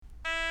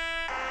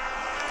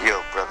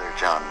brother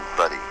John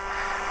Buddy.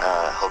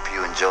 Hope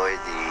you enjoyed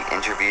the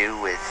interview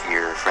with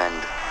your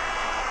friend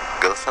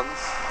Gotham.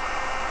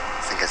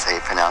 I think that's how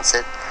you pronounce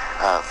it.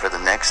 For the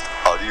next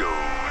Audiode.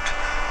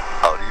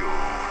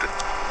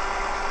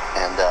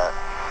 And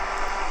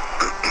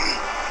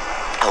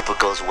hope it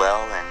goes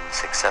well and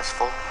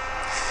successful,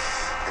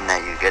 and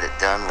that you get it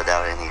done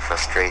without any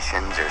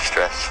frustrations or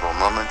stressful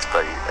moments,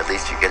 but at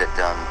least you get it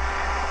done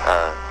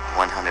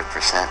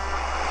 100%.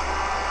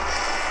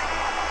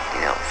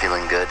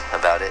 Feeling good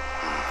about it,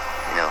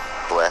 and,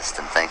 blessed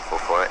and thankful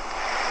for it.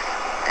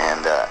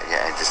 And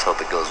I just hope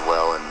it goes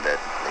well and that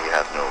you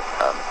have no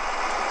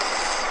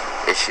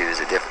issues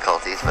or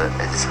difficulties, but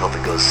I just hope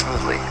it goes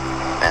smoothly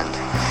and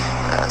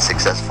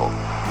successful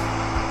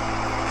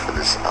for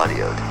this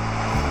Audiode,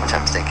 which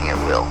I'm thinking it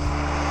will.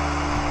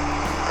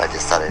 I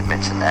just thought I'd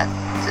mention that,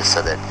 just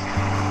so that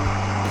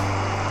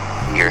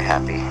you're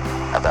happy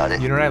about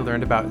it. You know what I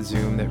learned about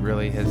Zoom that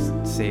really has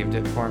saved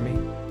it for me?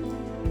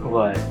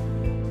 What?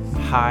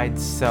 Hide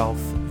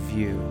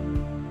self-view.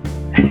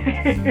 Do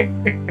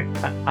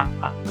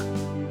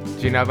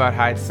you know about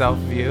hide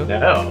self-view?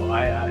 No,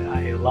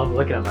 I love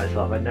looking at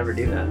myself. I'd never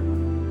do that.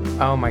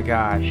 Oh my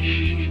gosh.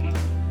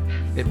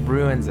 It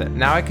ruins it.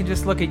 Now I can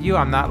just look at you.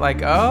 I'm not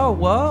like, oh,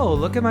 whoa,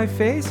 look at my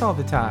face all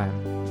the time.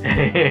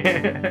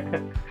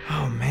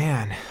 Oh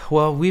man.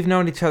 Well, we've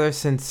known each other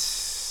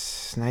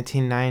since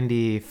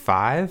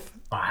 1995.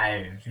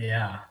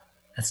 Yeah.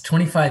 That's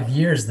 25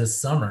 years this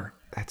summer.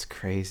 That's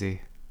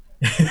crazy.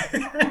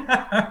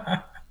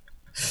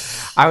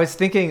 I was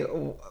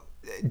thinking,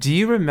 do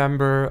you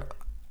remember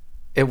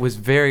it was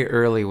very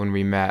early when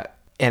we met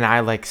and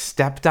I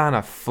stepped on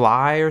a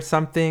fly or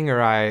something,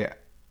 or I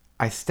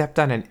stepped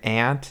on an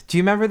ant. Do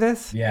you remember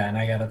this? Yeah, and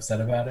I got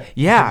upset about it.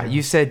 Yeah,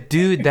 you said,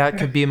 dude, that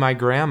could be my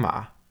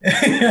grandma.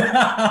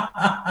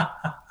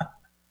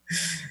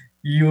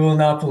 You will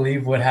not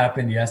believe what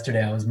happened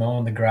yesterday. I was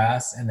mowing the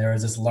grass and there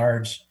was this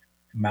large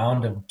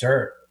mound of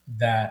dirt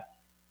that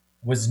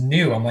was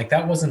new. I'm like,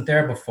 that wasn't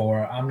there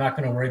before. I'm not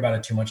going to worry about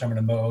it too much. I'm going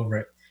to mow over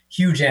it.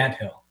 Huge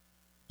anthill.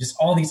 Just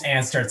all these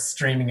ants start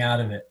streaming out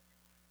of it.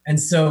 And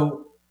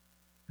so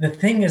the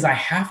thing is, I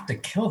have to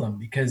kill them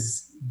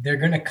because they're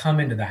going to come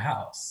into the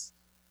house.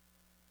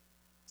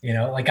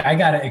 I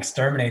got to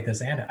exterminate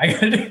this ant.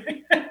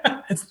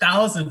 It's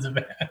thousands of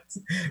ants.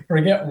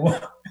 Forget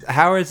what.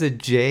 How is a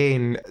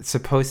Jane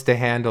supposed to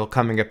handle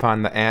coming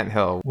upon the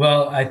anthill?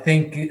 Well, I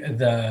think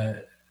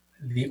the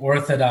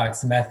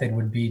orthodox method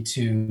would be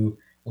to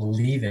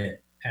leave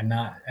it and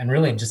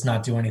really just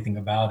not do anything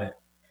about it.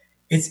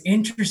 It's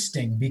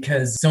interesting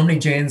because so many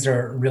Jains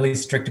are really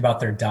strict about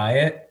their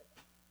diet,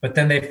 but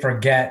then they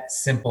forget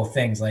simple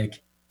things.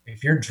 Like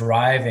if you're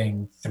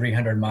driving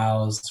 300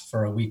 miles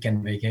for a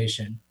weekend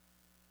vacation,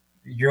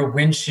 your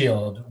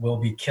windshield will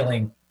be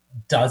killing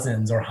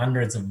dozens or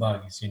hundreds of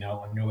bugs,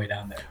 on your way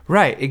down there.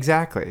 Right,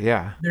 exactly,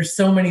 yeah. There's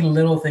so many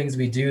little things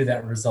we do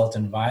that result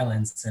in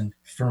violence. And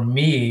for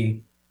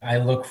me, I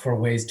look for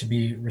ways to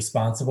be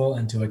responsible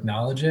and to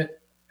acknowledge it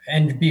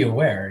and be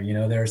aware.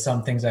 There are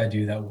some things I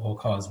do that will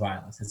cause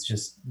violence. It's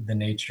just the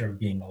nature of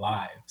being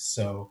alive.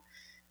 So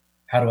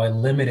how do I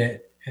limit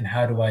it, and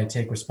how do I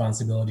take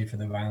responsibility for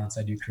the violence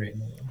I do create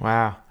in the world?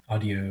 Wow.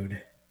 Audiode.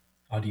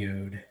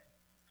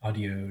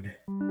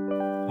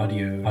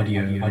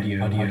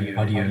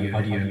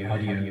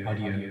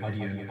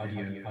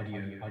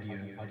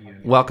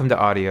 Welcome to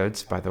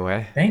Audiodes, by the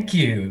way. Thank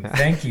you.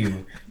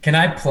 Can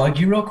I plug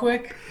you real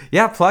quick?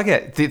 Yeah, plug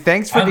it.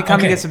 Thanks for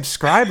becoming a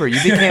subscriber.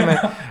 You became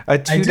a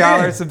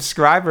 $2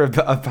 subscriber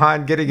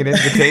upon getting an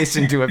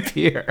invitation to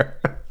appear.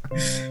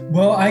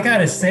 Well, I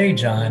gotta say,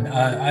 John,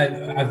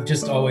 I've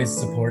just always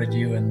supported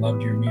you and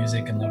loved your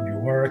music and loved your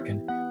work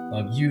and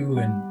love you,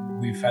 and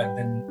we've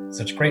been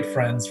such great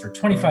friends for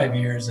 25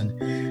 years.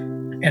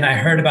 And I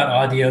heard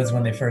about Audiodes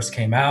when they first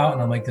came out,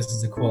 and I'm like, this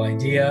is a cool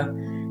idea.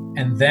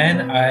 And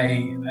then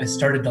I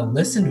started to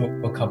listen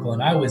to a couple,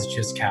 and I was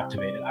just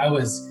captivated. I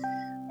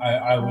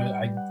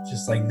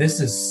just like, this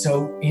is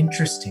so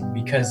interesting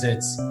because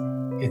it's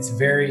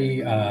very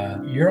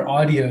your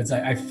Audiodes.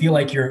 I feel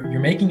like you're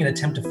making an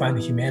attempt to find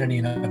the humanity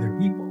in other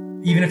people,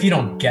 even if you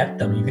don't get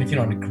them, even if you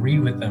don't agree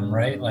with them,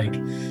 right?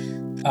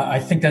 I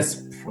think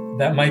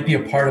that might be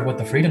a part of what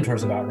the Freedom Tour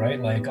is about,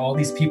 right? Like all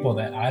these people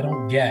that I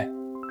don't get,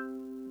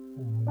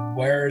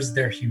 where's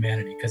their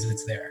humanity? Because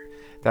it's there.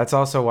 That's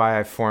also why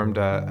I formed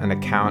an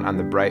account on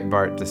the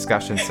Breitbart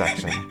discussion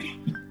section,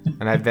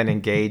 and I've been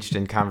engaged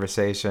in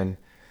conversation.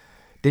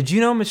 Did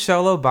you know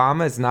Michelle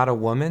Obama is not a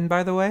woman,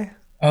 by the way?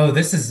 Oh,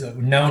 this is a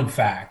known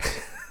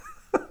fact.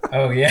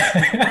 Oh, yeah.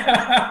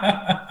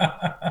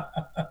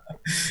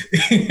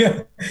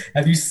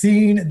 Have you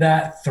seen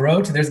that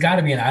throat? There's got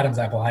to be an Adam's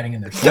apple hiding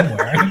in there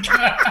somewhere.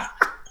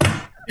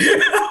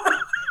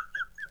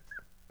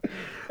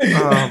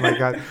 Oh my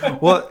God.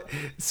 Well,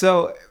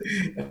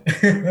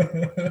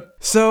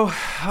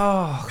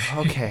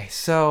 okay.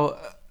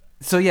 So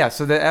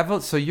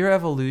your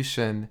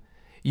evolution,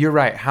 you're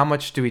right. How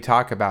much do we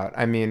talk about?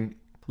 I mean,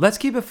 let's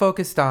keep it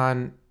focused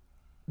on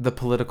the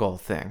political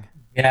thing.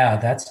 Yeah,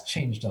 that's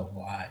changed a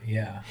lot.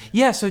 Yeah.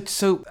 Yeah,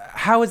 so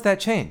how has that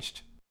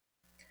changed?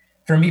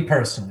 For me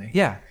personally,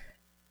 Yeah.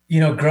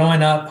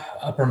 growing up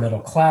upper middle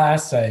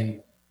class,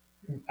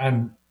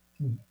 I'm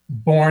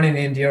born in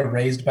India,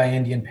 raised by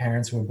Indian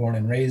parents who were born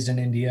and raised in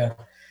India.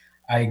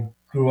 I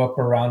grew up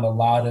around a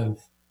lot of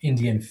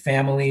Indian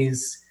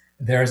families.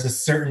 There's a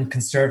certain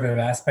conservative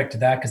aspect to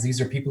that because these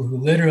are people who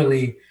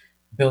literally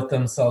built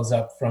themselves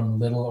up from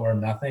little or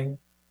nothing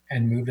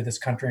and moved to this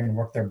country and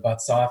worked their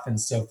butts off. And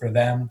so for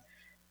them,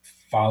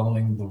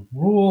 following the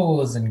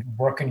rules and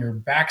working your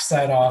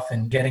backside off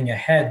and getting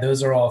ahead,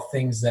 those are all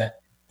things that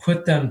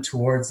put them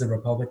towards the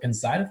Republican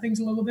side of things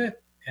a little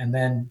bit. And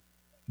then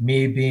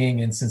me being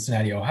in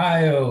Cincinnati,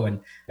 Ohio,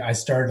 and I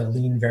started to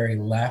lean very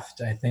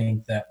left. I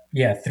think that,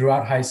 yeah,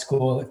 throughout high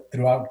school,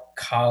 throughout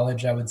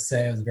college, I would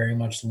say I was very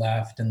much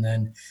left. And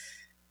then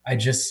I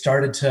just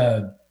started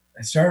to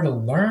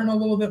learn a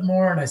little bit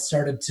more and I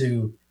started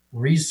to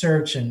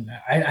research. And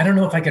I don't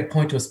know if I could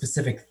point to a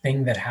specific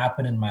thing that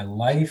happened in my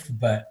life,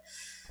 but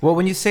Well,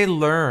 when you say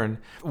learn,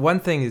 one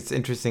thing that's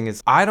interesting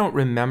is I don't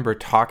remember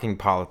talking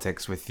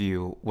politics with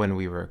you when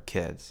we were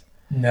kids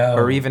or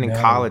no, even in no.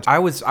 college. I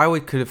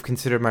would could have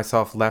considered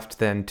myself left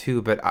then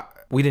too, but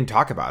we didn't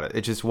talk about it.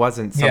 It just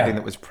wasn't something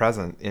that Yeah. was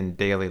present in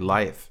daily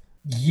life.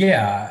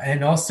 Yeah.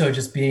 And also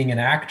just being an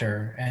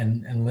actor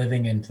and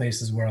living in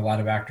places where a lot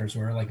of actors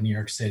were, like New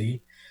York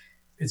City,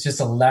 it's just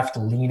a left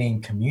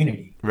leaning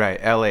community. Right.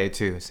 LA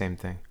too, same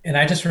thing. And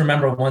I just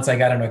remember once I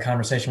got into a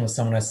conversation with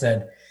someone, I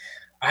said,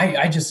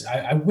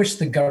 I wish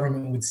the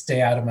government would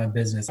stay out of my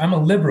business. I'm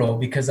a liberal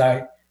because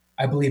I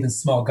believe in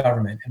small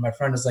government. And my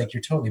friend is like,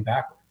 you're totally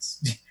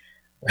backwards.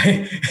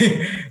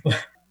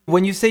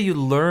 When you say you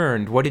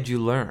learned, what did you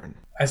learn?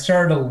 I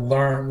started to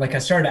learn, like I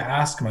started to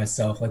ask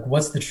myself, like,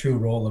 what's the true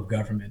role of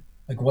government?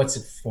 Like, what's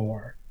it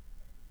for?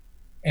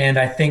 And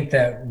I think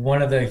that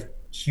one of the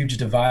huge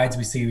divides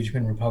we see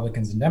between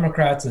Republicans and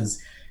Democrats is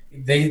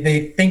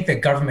they think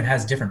that government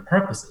has different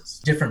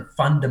purposes, different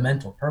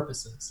fundamental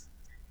purposes.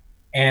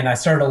 And I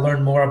started to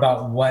learn more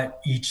about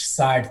what each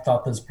side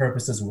thought those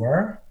purposes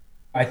were.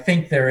 I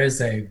think there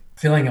is a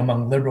feeling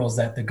among liberals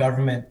that the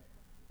government,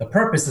 the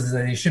purpose is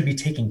that they should be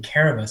taking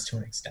care of us to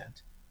an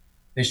extent.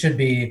 They should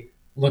be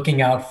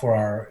looking out for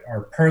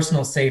our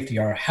personal safety,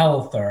 our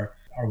health, our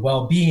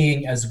well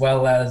being, as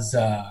well as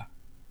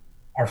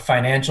our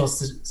financial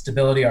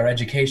stability, our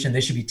education.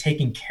 They should be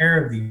taking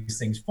care of these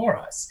things for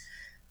us.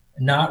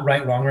 Not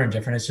right, wrong, or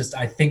indifferent. It's just,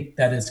 I think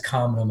that is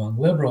common among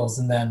liberals.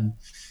 And then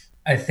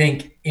I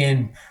think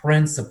in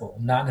principle,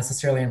 not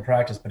necessarily in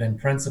practice, but in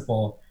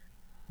principle,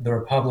 the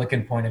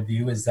Republican point of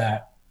view is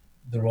that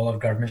the role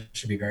of government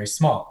should be very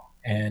small.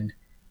 And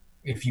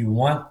if you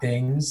want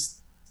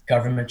things,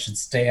 government should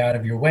stay out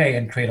of your way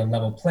and create a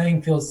level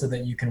playing field so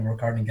that you can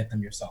work hard and get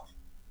them yourself.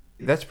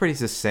 That's pretty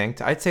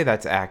succinct. I'd say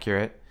that's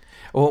accurate.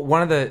 Well,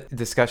 one of the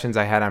discussions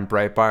I had on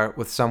Breitbart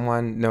with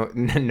someone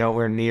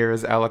nowhere near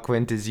as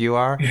eloquent as you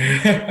are,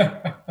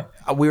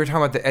 we were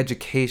talking about the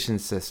education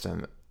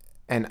system.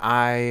 And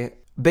I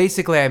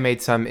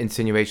made some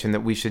insinuation that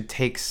we should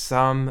take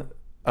some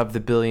of the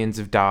billions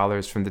of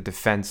dollars from the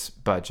defense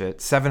budget,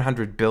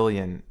 700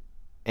 billion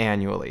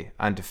annually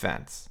on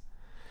defense.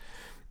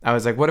 I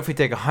was like, what if we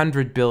take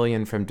 100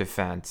 billion from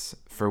defense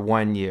for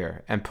 1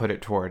 year and put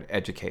it toward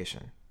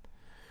education?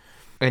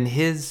 And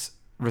his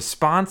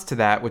response to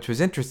that, which was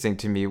interesting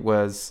to me,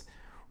 was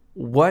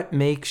what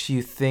makes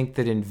you think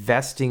that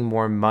investing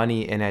more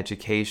money in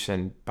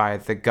education by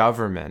the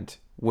government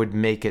would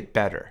make it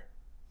better?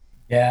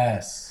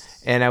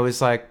 Yes. And I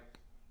was like,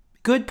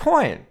 good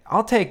point.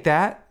 I'll take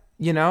that.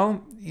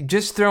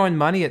 Just throwing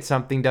money at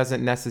something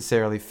doesn't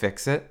necessarily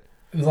fix it.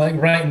 Like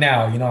right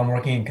now, I'm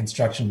working in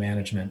construction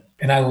management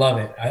and I love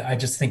it. I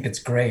just think it's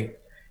great.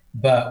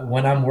 But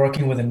when I'm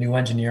working with a new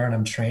engineer and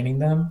I'm training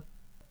them,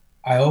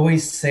 I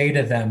always say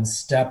to them,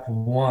 step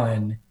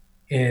one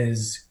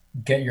is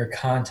get your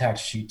contact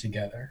sheet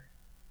together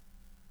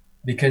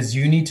because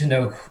you need to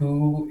know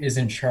who is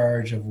in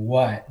charge of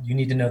what. You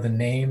need to know the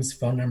names,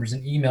 phone numbers,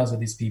 and emails of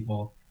these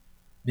people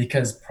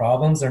because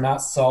problems are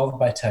not solved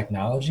by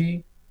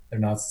technology. They're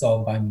not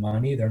solved by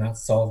money. They're not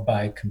solved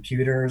by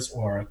computers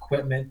or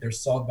equipment. They're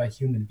solved by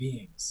human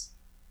beings.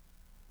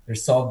 They're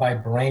solved by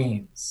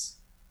brains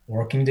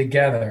working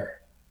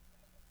together.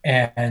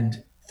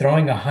 And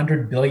throwing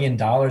 $100 billion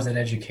at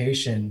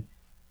education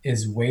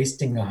is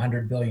wasting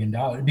 $100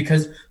 billion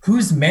because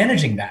who's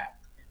managing that?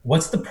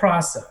 What's the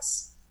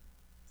process?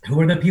 Who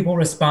are the people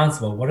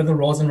responsible? What are the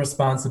roles and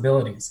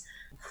responsibilities?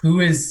 Who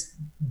is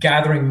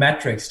gathering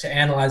metrics to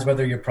analyze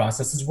whether your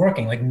process is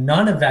working? Like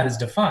none of that is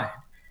defined.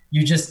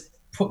 You just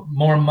put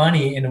more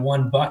money into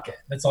one bucket.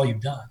 That's all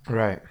you've done.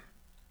 Right.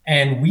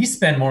 And we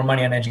spend more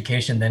money on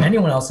education than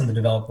anyone else in the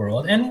developed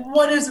world. And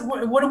what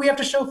do we have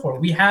to show for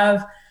it? We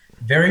have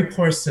very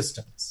poor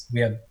systems. We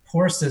have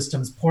poor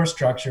systems, poor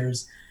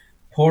structures,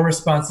 poor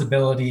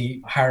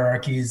responsibility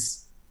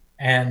hierarchies.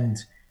 And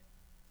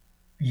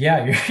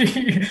yeah,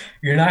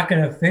 you're not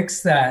going to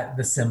fix that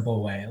the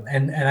simple way.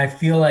 And I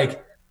feel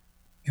like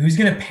who's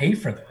going to pay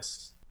for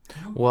this?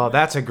 Well,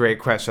 that's a great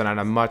question on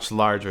a much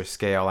larger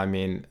scale. I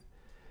mean,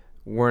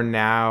 we're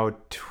now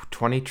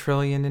 20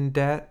 trillion in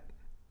debt.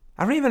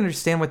 I don't even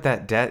understand what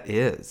that debt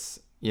is.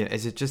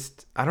 Is it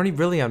just, I don't even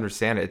really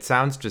understand it. It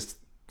sounds just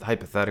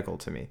hypothetical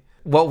to me.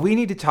 What we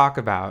need to talk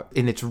about,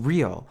 and it's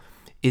real,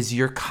 is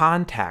your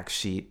contact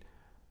sheet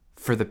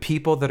for the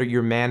people that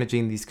you're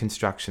managing these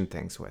construction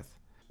things with.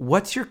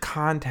 What's your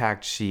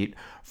contact sheet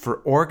for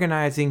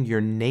organizing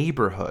your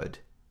neighborhood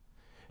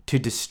to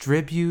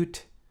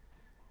distribute?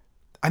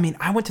 I mean,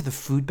 I went to the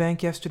food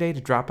bank yesterday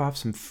to drop off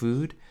some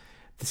food,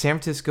 the San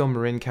Francisco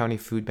Marin County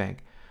Food Bank.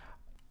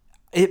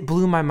 It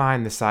blew my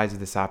mind the size of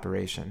this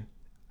operation.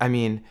 I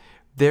mean,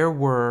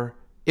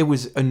 it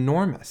was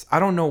enormous. I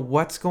don't know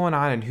what's going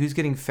on and who's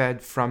getting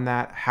fed from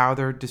that, how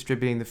they're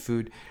distributing the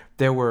food.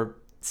 There were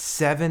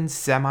 7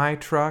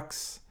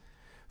 semi-trucks,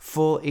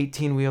 full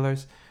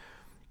 18-wheelers.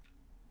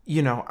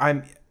 Here's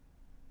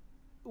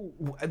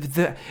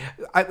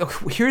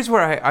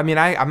where I'm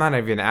not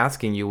even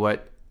asking you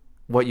what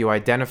you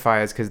identify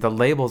as, because the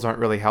labels aren't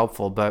really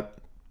helpful, but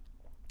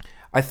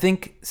I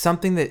think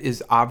something that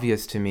is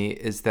obvious to me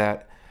is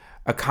that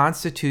a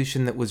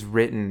constitution that was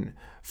written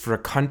for a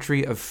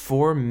country of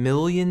 4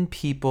 million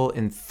people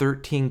in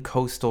 13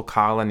 coastal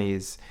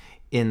colonies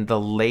in the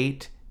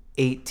late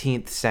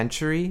 18th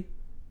century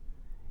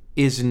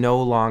is no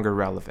longer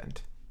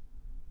relevant.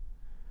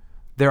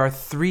 There are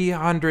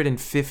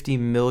 350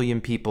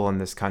 million people in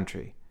this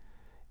country,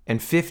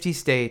 and 50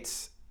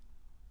 states.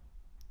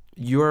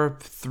 You're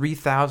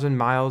 3,000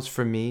 miles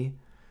from me.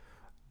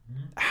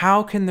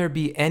 How can there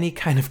be any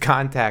kind of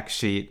contact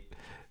sheet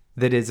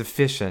that is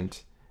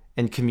efficient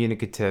and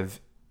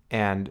communicative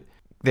and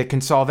that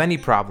can solve any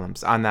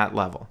problems on that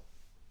level?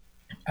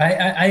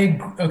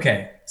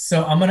 Okay,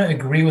 so I'm going to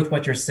agree with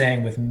what you're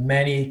saying with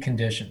many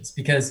conditions,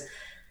 because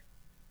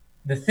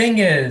the thing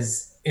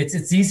is,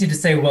 it's easy to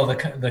say, well,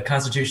 the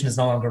Constitution is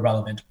no longer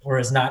relevant or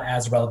is not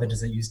as relevant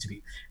as it used to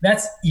be.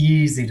 That's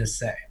easy to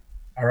say,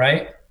 all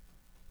right?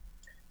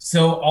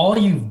 So all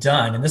you've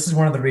done, and this is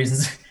one of the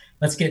reasons,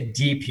 let's get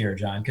deep here,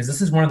 John, because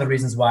this is one of the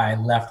reasons why I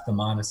left the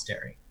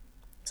monastery.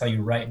 I'll tell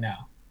you right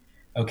now.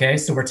 Okay,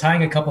 so we're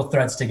tying a couple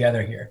threads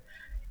together here.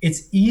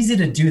 It's easy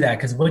to do that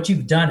because what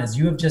you've done is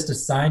you have just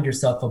assigned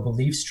yourself a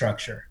belief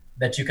structure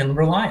that you can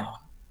rely on,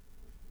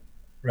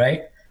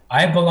 right?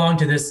 I belong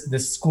to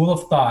this school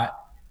of thought,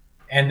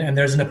 and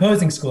there's an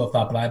opposing school of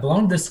thought, but I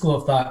belong to this school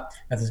of thought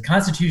that the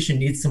Constitution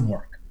needs some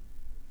work.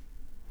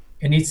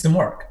 It needs some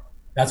work.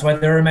 That's why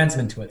there are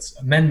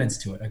amendments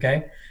to it,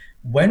 okay?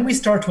 When we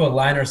start to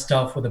align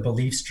ourselves with a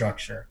belief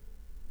structure,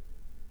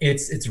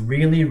 it's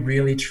really,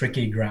 really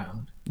tricky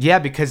ground. Yeah,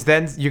 because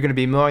then you're going to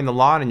be mowing the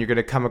lawn and you're going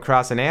to come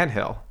across an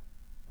anthill.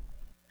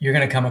 You're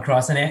going to come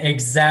across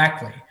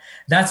exactly.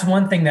 That's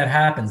one thing that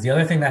happens. The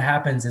other thing that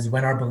happens is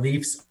when our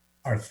beliefs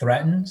are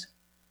threatened,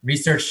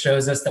 research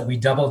shows us that we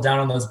double down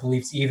on those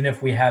beliefs even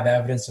if we have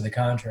evidence to the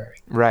contrary.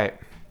 Right.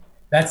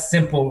 That's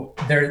simple.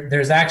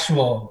 There's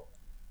actual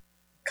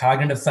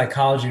cognitive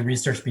psychology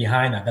research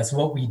behind that. That's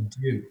what we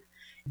do.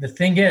 The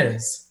thing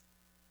is,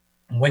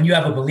 when you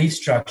have a belief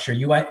structure,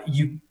 you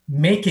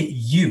make it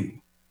you.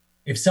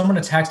 If someone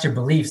attacks your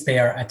beliefs, they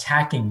are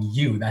attacking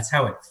you. That's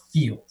how it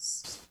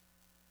feels.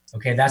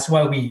 Okay, that's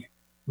why we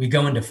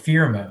go into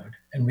fear mode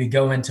and we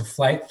go into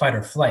fight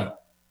or flight,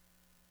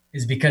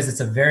 is because it's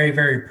a very,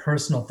 very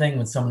personal thing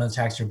when someone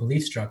attacks your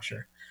belief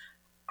structure.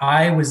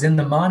 I was in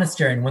the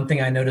monastery, and one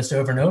thing I noticed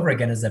over and over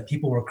again is that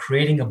people were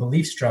creating a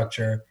belief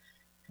structure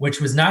which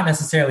was not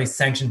necessarily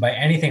sanctioned by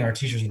anything our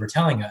teachers were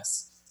telling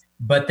us,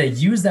 but they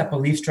used that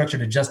belief structure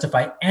to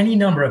justify any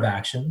number of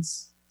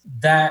actions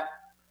that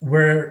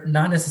were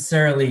not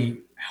necessarily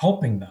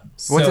helping them.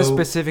 What's a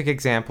specific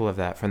example of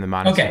that from the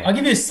monastery? Okay, I'll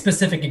give you a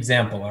specific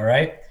example, all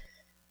right?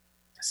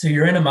 So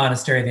you're in a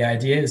monastery. The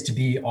idea is to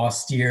be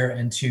austere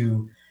and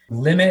to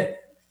limit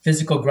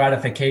physical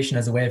gratification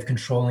as a way of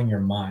controlling your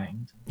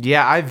mind.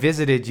 Yeah, I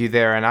visited you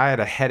there, and I had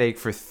a headache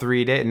for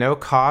 3 days. No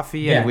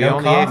coffee, and we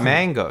only ate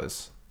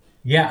mangoes.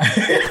 Yeah.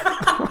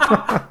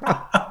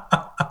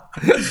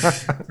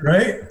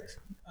 Right?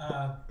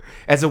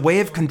 As a way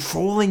of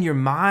controlling your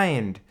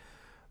mind.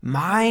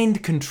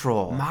 Mind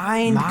control.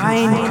 Mind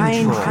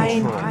control.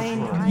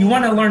 You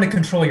want to learn to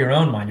control your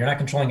own mind. You're not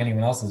controlling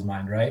anyone else's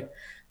mind, right?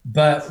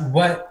 But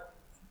what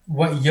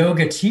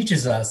yoga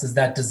teaches us is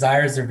that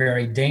desires are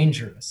very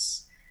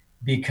dangerous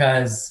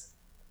because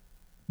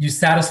you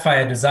satisfy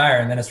a desire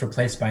and then it's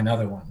replaced by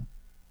another one.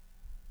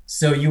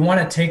 So you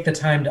want to take the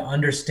time to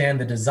understand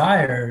the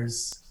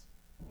desires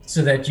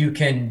so that you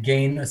can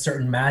gain a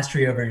certain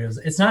mastery over yours.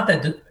 It's not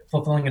that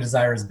fulfilling a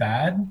desire is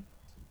bad.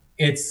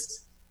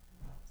 It's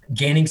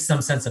gaining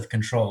some sense of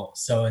control.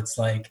 So it's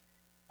like,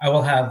 I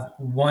will have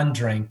 1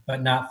 drink,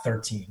 but not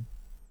 13.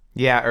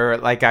 Yeah, or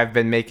like I've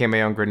been making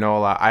my own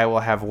granola. I will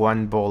have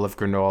 1 bowl of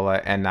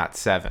granola and not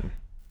 7.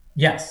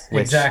 Yes,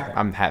 exactly.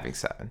 I'm having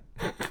 7.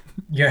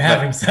 You're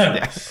having 7.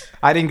 Yeah.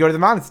 I didn't go to the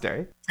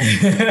monastery.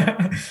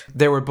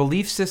 There were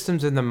belief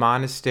systems in the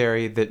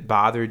monastery that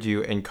bothered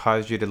you and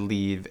caused you to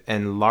leave.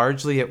 And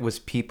largely it was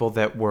people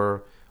that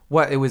were,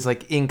 it was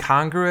like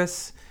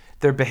incongruous.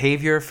 their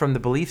behavior from the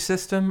belief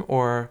system,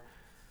 or?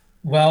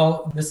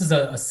 Well, this is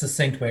a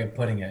succinct way of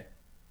putting it.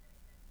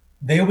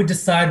 They would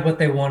decide what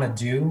they want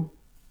to do,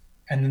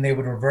 and then they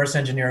would reverse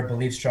engineer a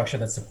belief structure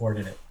that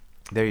supported it.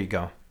 There you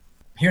go.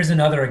 Here's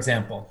another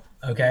example,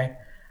 okay?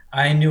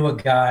 I knew a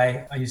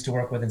guy I used to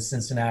work with in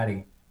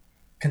Cincinnati,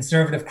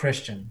 conservative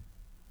Christian,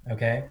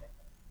 okay?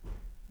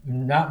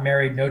 Not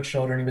married, no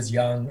children. He was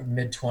young,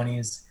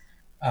 mid-20s.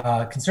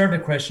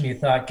 Conservative Christian, he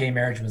thought gay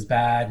marriage was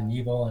bad and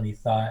evil, and he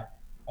thought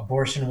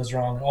abortion was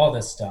wrong, all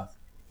this stuff.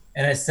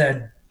 And I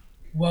said,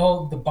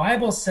 well, the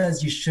Bible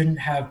says you shouldn't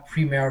have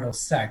premarital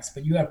sex,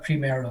 but you have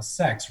premarital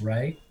sex,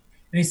 right?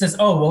 And he says,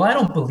 oh, well, I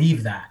don't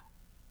believe that.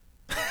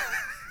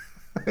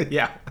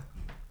 Yeah.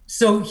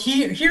 So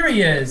here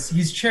he is,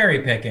 he's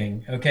cherry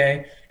picking,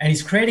 okay? And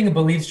he's creating a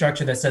belief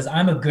structure that says,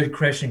 I'm a good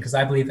Christian because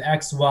I believe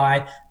X,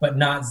 Y, but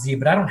not Z,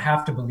 but I don't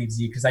have to believe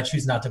Z because I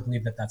choose not to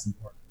believe that that's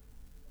important.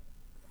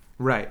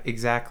 Right,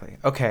 exactly.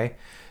 Okay.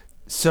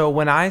 So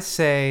when I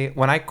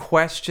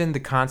question the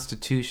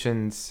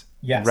Constitution's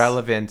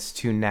relevance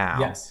to now.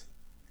 Yes.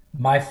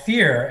 My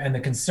fear and the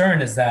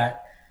concern is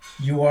that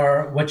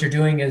what you're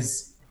doing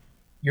is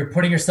you're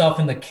putting yourself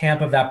in the camp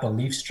of that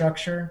belief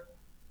structure,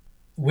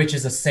 which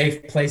is a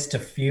safe place to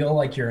feel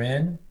like you're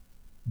in,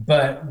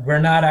 but we're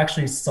not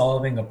actually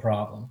solving a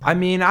problem. I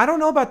mean, I don't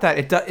know about that.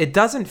 It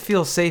doesn't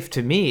feel safe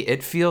to me.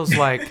 It feels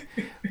like,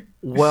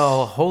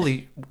 well,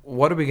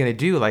 what are we going to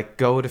do? Like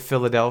go to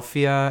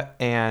Philadelphia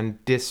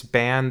and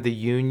disband the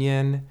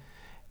Union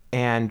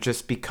and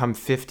just become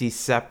 50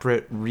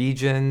 separate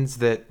regions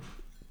that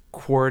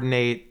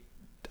coordinate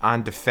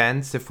on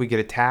defense if we get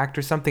attacked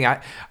or something?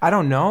 I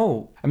don't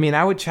know. I mean,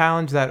 I would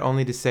challenge that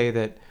only to say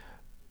that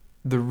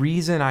the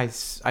reason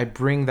I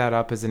bring that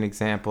up as an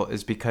example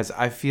is because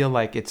I feel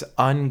like it's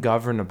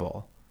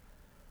ungovernable.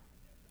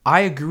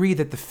 I agree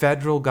that the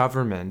federal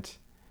government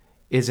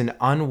is an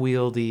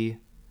unwieldy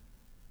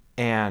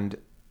and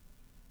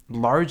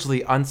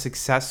largely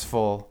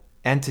unsuccessful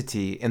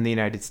entity in the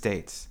United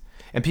States.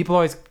 And people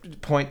always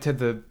point to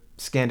the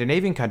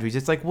Scandinavian countries.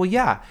 It's like, well,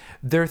 yeah,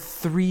 there are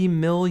 3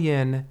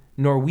 million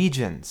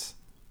Norwegians.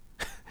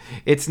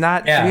 It's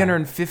not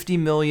 350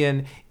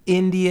 million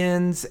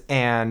Indians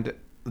and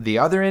the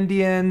other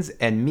Indians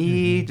and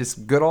me,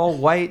 just good old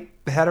white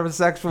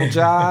heterosexual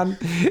John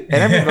and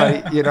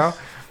everybody, you know?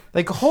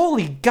 Like,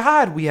 holy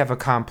God, we have a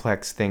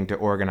complex thing to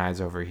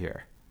organize over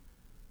here.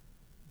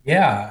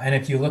 Yeah, and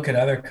if you look at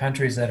other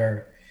countries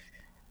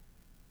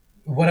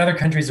what other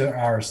countries are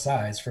our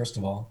size, first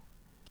of all?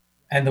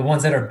 And the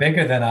ones that are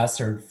bigger than us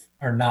are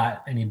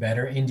not any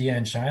better. India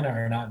and China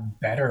are not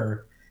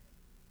better.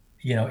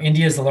 You know,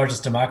 India is the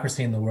largest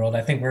democracy in the world.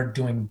 I think we're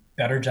doing a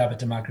better job at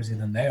democracy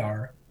than they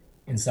are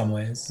in some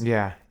ways.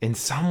 Yeah, in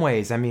some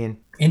ways. I mean,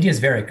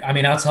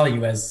 I'll tell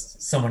you as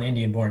someone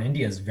Indian born,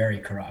 India is very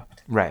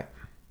corrupt. Right.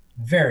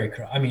 Very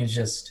corrupt. I mean,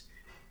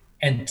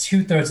 and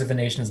 2/3 of the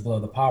nation is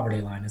below the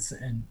poverty line.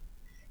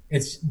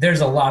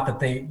 There's a lot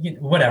that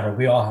whatever,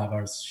 we all have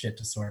our shit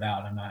to sort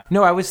out.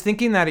 No, I was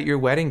thinking that at your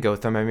wedding,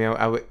 Gautam. I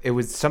mean, it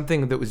was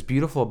something that was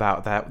beautiful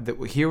about that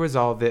here was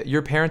all that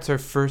your parents are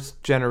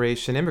first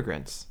generation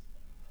immigrants.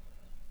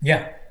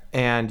 Yeah.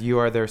 And you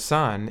are their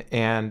son.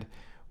 And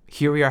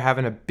here we are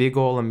having a big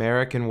old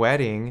American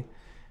wedding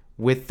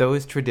with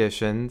those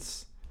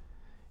traditions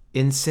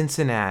in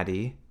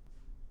Cincinnati.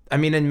 I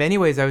mean, in many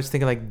ways, I was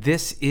thinking like,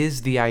 this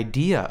is the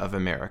idea of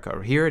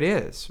America. Here it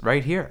is,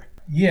 right here.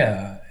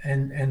 Yeah,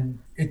 and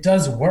it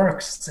does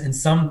work in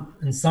some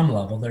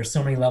level. There's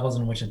so many levels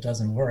in which it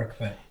doesn't work,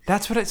 but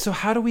that's so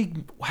how do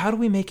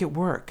we make it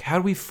work? How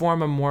do we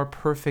form a more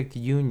perfect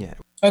union?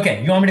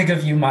 Okay, you want me to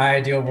give you my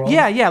ideal world?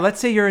 Yeah. Let's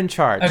say you're in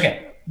charge.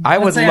 Okay. I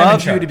would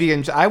love you to be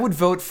in. I would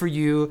vote for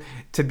you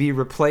to be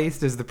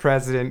replaced as the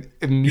president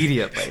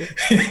immediately.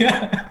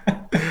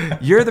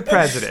 You're the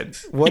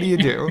president. What do you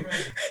do?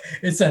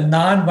 It's a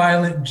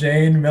nonviolent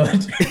Jain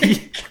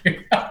military.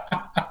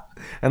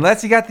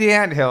 Unless you got the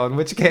anthill, in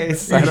which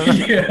case, I don't know.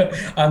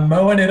 Yeah, I'm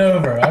mowing it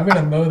over. I'm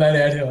going to mow that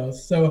anthill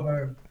so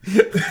hard.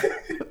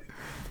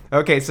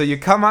 Okay, so you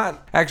come on.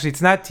 Actually,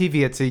 it's not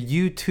TV. It's a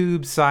YouTube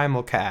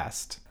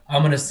simulcast.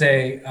 I'm going to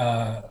say,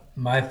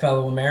 my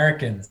fellow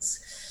Americans,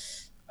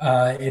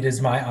 it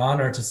is my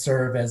honor to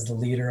serve as the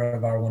leader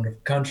of our wonderful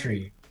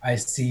country. I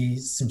see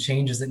some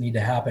changes that need to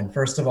happen.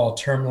 First of all,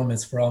 term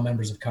limits for all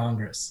members of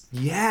Congress.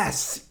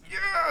 Yes.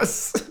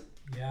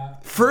 Yeah.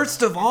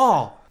 First of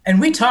all. And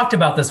we talked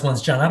about this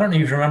once, John. I don't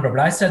even remember, but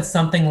I said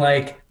something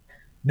like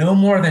no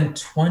more than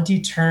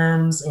 20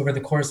 terms over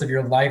the course of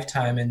your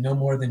lifetime and no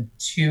more than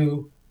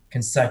 2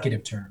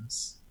 consecutive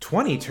terms.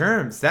 20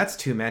 terms? That's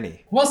too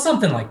many. Well,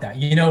 something like that.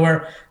 You know,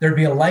 where there'd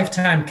be a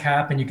lifetime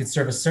cap and you could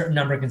serve a certain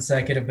number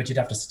consecutive, but you'd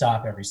have to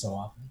stop every so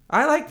often.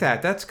 I like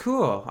that. That's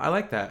cool. I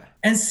like that.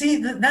 And see,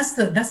 that's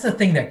the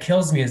thing that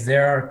kills me is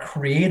there are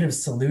creative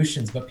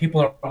solutions, but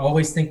people are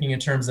always thinking in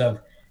terms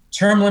of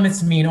term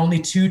limits mean only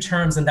 2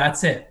 terms and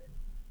that's it.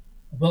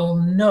 Well,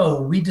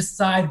 no, we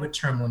decide what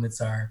term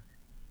limits are.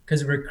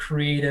 because we're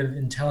creative,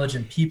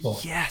 intelligent people.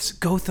 Yes,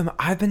 Gotham,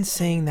 I've been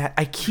saying that.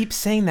 I keep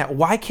saying that.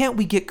 Why can't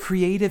we get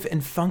creative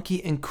and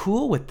funky and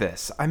cool with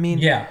this? I mean,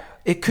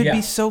 it could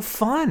be so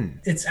fun.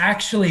 It's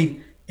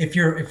actually, if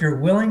you're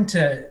willing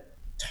to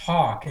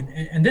talk,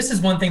 and this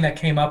is one thing that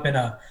came up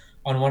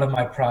on one of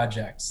my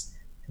projects,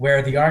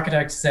 where the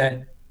architect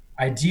said,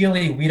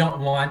 ideally, we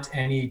don't want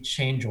any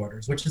change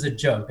orders, which is a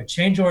joke. A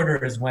change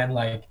order is when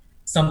like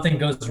something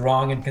goes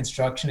wrong in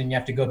construction and you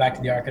have to go back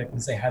to the architect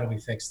and say, how do we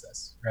fix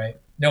this, right?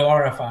 No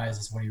RFIs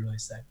is what he really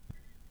said.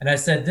 And I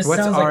said, this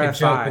sounds like a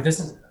joke, but this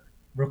is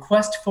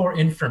request for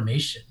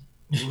information.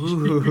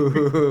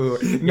 Ooh,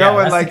 no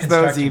one likes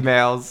those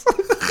emails.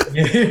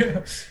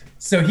 Yeah.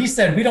 So he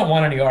said, we don't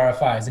want any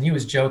RFIs. And he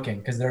was joking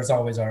because there's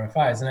always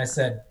RFIs. And I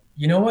said,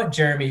 you know what,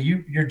 Jeremy,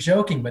 you're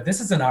joking, but this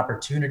is an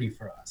opportunity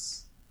for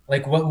us.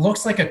 Like what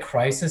looks like a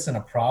crisis and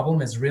a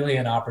problem is really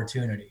an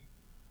opportunity.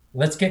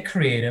 Let's get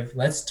creative.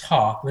 Let's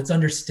talk. Let's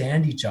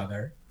understand each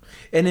other.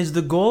 And is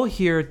the goal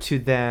here to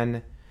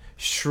then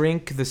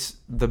shrink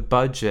the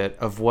budget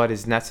of what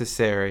is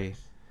necessary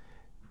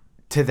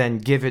to then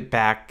give it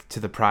back to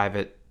the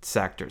private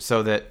sector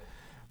so that...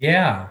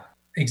 Yeah,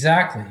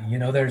 exactly. You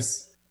know,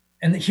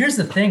 and here's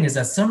the thing is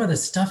that some of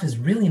this stuff is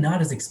really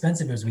not as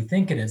expensive as we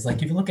think it is.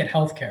 Like if you look at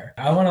healthcare,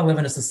 I want to live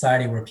in a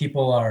society where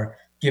people are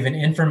given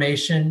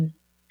information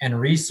and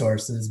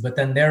resources, but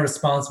then they're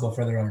responsible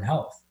for their own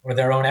health or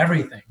their own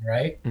everything,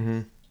 right?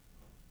 Mm-hmm.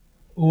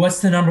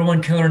 What's the number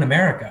one killer in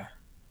America?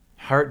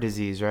 Heart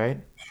disease, right?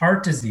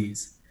 Heart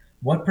disease.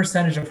 What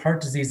percentage of heart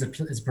disease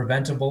is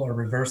preventable or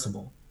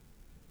reversible?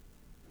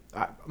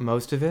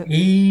 Most of it?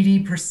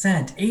 80%.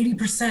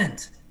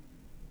 80%.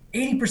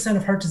 80%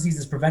 of heart disease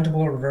is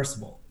preventable or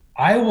reversible.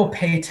 I will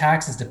pay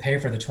taxes to pay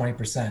for the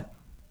 20%.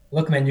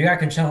 Look, man, you got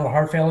congenital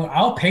heart failure.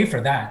 I'll pay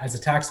for that as a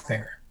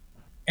taxpayer.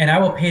 And I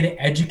will pay to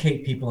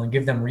educate people and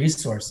give them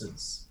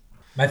resources.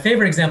 My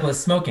favorite example is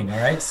smoking, all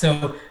right?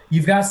 So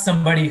you've got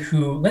somebody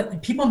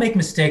people make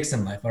mistakes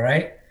in life, all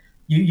right?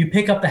 You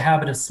pick up the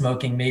habit of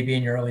smoking maybe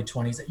in your early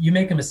 20s. You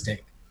make a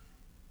mistake.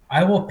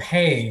 I will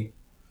pay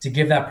to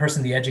give that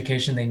person the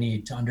education they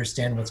need to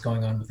understand what's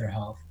going on with their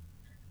health.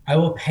 I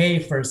will pay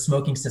for a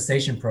smoking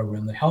cessation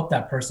program that help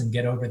that person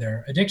get over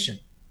their addiction,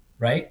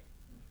 right?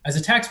 As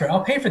a taxpayer,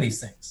 I'll pay for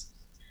these things.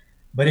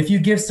 But if you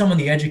give someone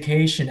the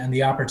education and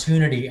the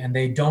opportunity and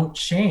they don't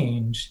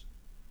change,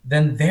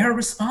 then they're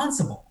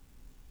responsible.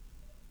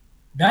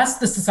 That's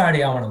the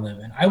society I want to live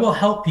in. I will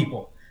help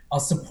people. I'll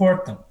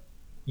support them.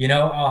 You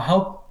know,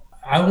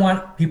 I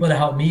want people to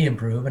help me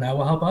improve and I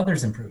will help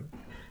others improve.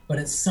 But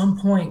at some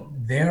point,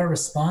 they're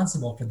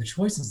responsible for the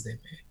choices they've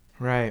made.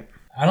 Right.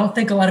 I don't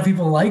think a lot of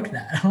people like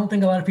that. I don't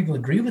think a lot of people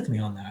agree with me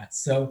on that.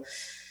 So,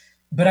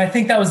 but I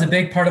think that was a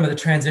big part of the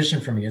transition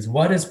for me is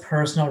what is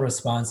personal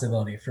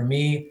responsibility? For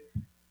me,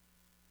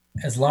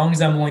 as long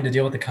as I'm willing to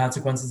deal with the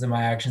consequences of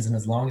my actions and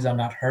as long as I'm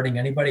not hurting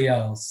anybody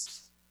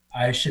else,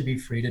 I should be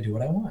free to do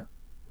what I want.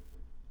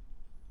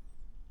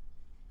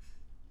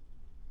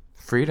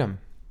 Freedom.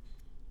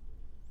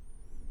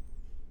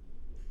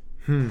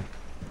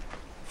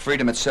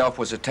 Freedom itself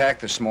was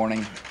attacked this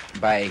morning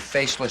by a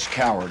faceless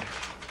coward,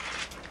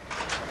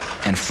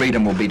 and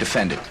freedom will be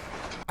defended.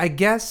 I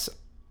guess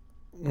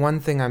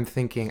one thing I'm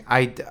thinking,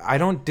 I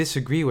don't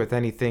disagree with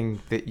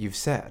anything that you've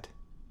said.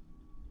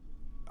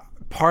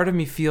 Part of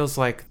me feels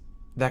like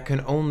that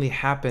can only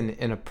happen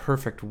in a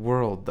perfect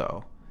world,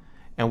 though,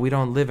 and we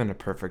don't live in a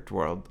perfect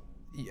world.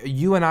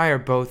 You and I are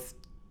both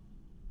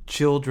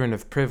children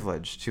of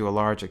privilege to a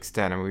large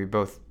extent, and we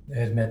both... I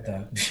admit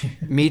that.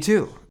 Me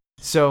too.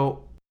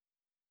 So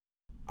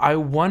I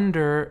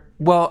wonder,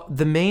 well,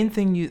 the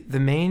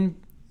main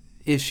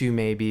issue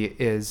maybe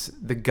is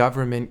the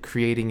government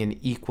creating an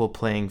equal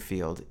playing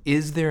field.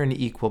 Is there an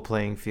equal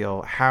playing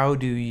field? How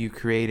do you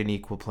create an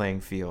equal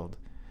playing field?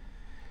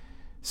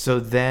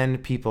 So then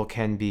people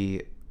can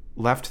be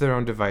left to their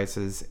own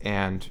devices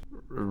and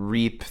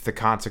reap the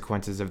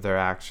consequences of their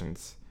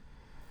actions.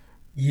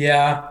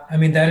 Yeah, I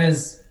mean, that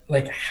is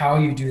like how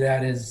you do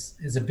that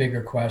is a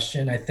bigger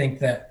question. I think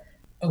that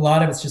a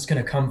lot of it's just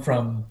going to come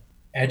from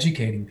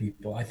educating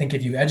people. I think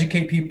if you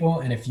educate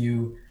people and if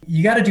you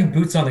got to do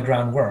boots on the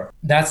ground work.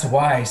 That's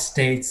why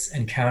states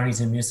and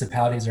counties and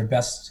municipalities are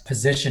best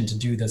positioned to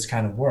do this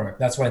kind of work.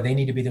 That's why they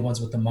need to be the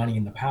ones with the money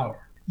and the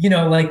power. You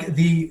know, like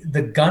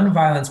the gun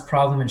violence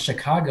problem in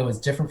Chicago is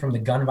different from the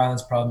gun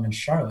violence problem in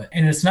Charlotte.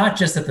 And it's not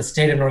just that the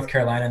state of North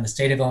Carolina and the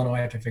state of Illinois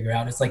have to figure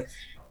out. It's like,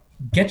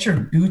 get your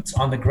boots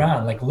on the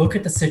ground. Like, look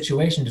at the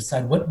situation,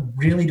 decide what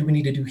really do we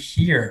need to do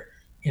here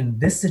in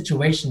this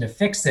situation to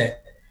fix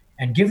it,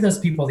 and give those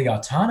people the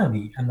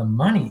autonomy and the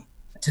money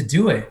to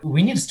do it.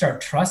 We need to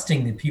start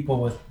trusting the people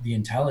with the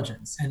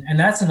intelligence. And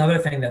that's another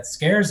thing that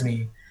scares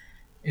me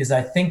is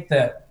I think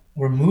that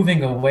we're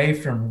moving away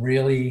from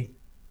really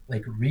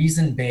like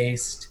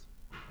reason-based,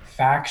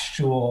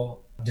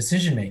 factual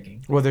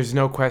decision-making. Well, there's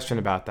no question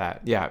about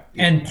that. Yeah.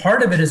 And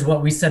part of it is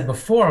what we said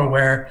before,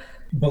 where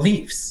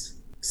beliefs.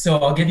 So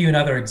I'll give you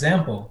another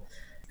example.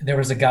 There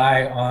was a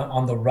guy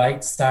on the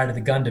right side of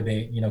the gun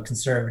debate, you know,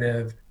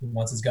 conservative, who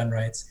wants his gun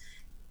rights.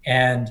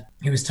 And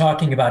he was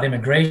talking about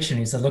immigration.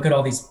 He said, look at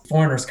all these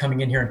foreigners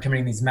coming in here and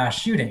committing these mass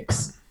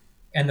shootings.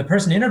 And the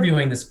person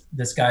interviewing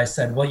this guy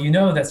said, well, you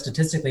know that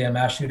statistically a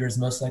mass shooter is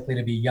most likely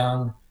to be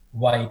young,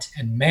 white,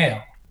 and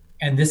male.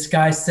 And this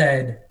guy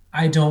said,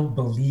 I don't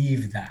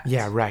believe that.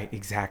 Yeah, right,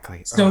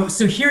 exactly. So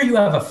here you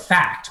have a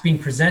fact being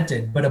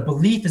presented, but a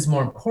belief is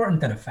more important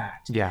than a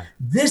fact. Yeah.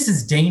 This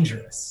is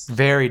dangerous.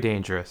 Very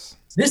dangerous.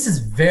 This is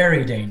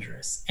very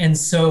dangerous. And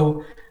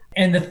so,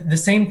 and the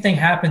same thing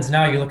happens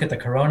now. You look at the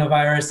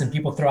coronavirus and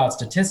people throw out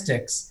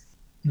statistics.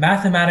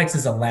 Mathematics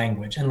is a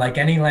language. And like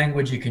any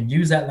language, you can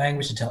use that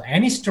language to tell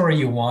any story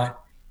you want.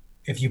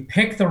 If you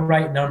pick the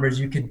right numbers,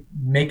 you could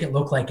make it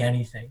look like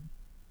anything.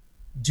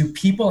 Do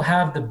people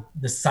have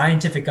the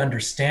scientific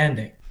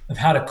understanding of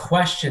how to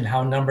question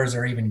how numbers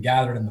are even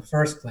gathered in the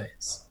first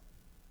place,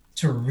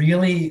 to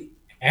really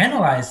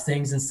analyze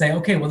things and say,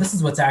 okay, well, this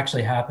is what's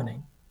actually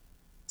happening?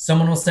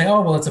 Someone will say,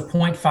 oh, well, it's a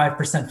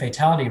 0.5%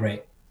 fatality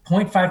rate.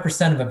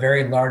 0.5% of a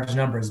very large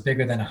number is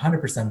bigger than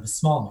 100% of a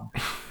small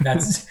number.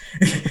 That's,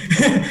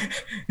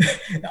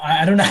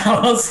 I don't know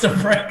how else to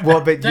break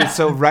Well, but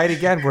so right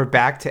again, we're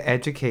back to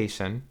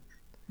education.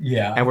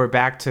 Yeah. And we're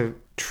back to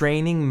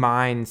training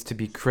minds to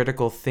be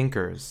critical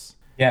thinkers.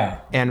 Yeah.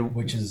 And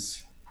which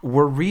is,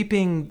 we're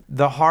reaping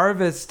the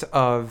harvest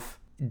of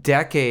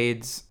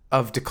decades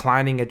of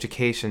declining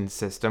education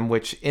system,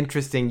 which,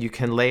 interesting, you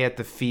can lay at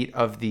the feet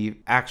of the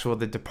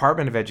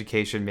Department of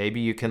Education. Maybe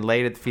you can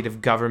lay it at the feet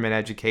of government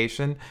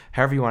education,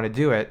 however you want to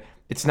do it.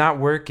 It's not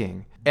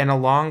working. And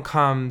along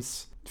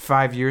comes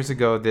 5 years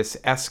ago this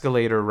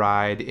escalator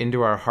ride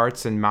into our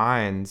hearts and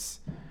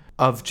minds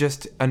of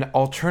just an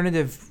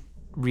alternative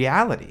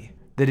reality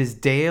that is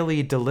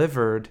daily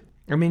delivered.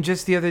 I mean,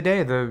 just the other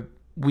day,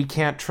 we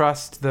can't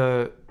trust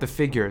the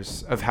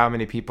figures of how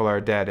many people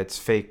are dead. It's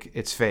fake.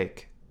 It's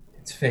fake.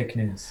 It's fake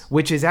news.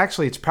 Which is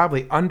actually, it's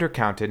probably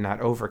undercounted, not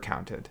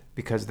overcounted,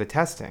 because of the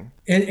testing.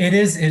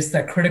 It's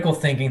that critical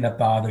thinking that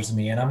bothers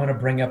me. And I'm going to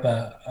bring up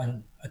a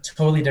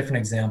totally different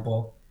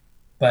example,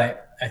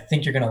 but I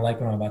think you're going to like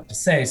what I'm about to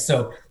say.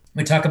 So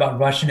we talk about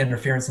Russian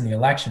interference in the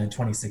election in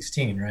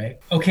 2016, right?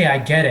 Okay, I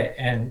get it.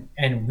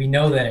 And we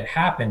know that it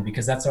happened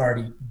because that's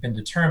already been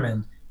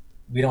determined.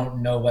 We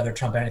don't know whether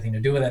Trump had anything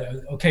to do with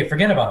it. Okay,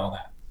 forget about all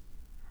that.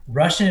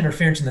 Russian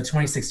interference in the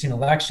 2016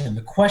 election.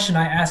 The question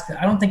I ask,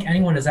 I don't think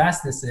anyone has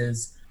asked this,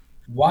 is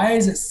why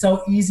is it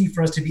so easy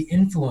for us to be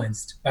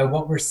influenced by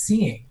what we're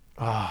seeing?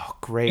 Oh,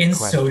 great in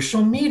question.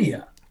 Social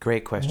media?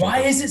 Great question.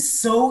 Why is it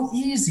so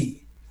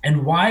easy?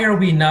 And why are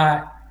we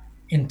not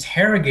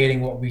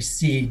interrogating what we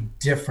see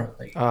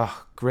differently?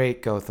 Oh,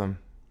 great, Gautam.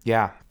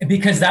 Yeah.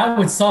 Because that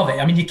would solve it.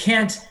 I mean, you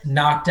can't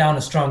knock down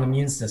a strong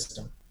immune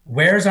system.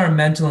 Where's our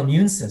mental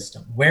immune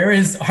system?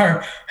 Where's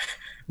our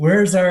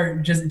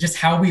just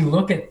how we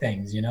look at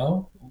things, you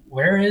know?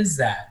 Where is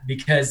that?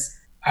 Because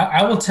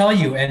I will tell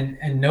you,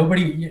 and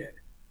nobody,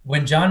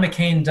 when John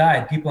McCain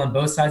died, people on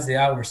both sides of the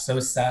aisle were so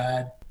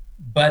sad.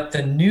 But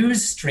the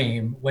news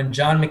stream, when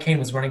John McCain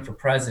was running for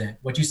president,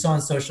 what you saw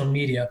on social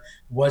media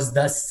was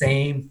the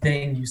same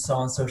thing you saw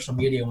on social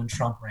media when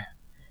Trump ran.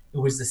 It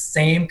was the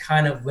same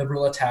kind of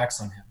liberal attacks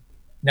on him.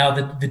 Now,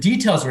 the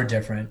details were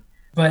different,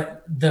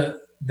 but the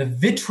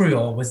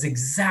vitriol was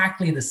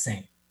exactly the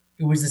same.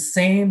 It was the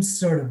same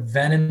sort of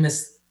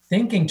venomous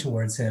thinking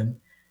towards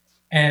him.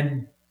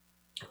 And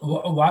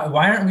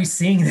why aren't we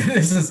seeing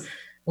this is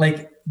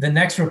like the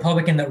next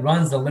Republican that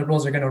runs, the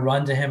liberals are going to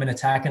run to him and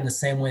attack him the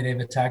same way they've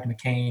attacked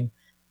McCain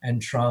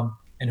and Trump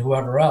and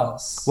whoever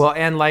else. Well,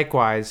 and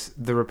likewise,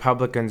 the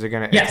Republicans are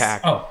going to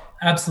attack. Oh,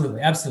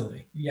 absolutely.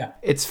 Absolutely. Yeah.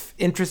 It's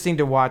interesting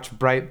to watch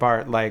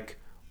Breitbart like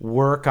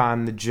work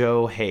on the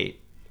Joe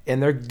hate,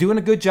 and they're doing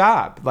a good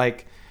job.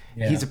 Like,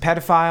 he's a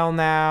pedophile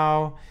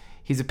now.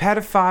 He's a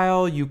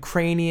pedophile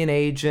Ukrainian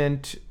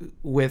agent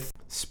with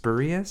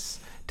spurious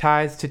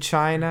ties to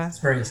China.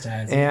 Spurious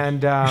ties.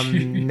 And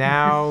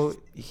now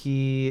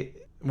he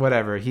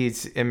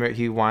wants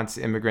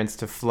immigrants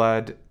to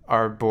flood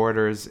our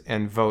borders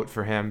and vote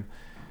for him.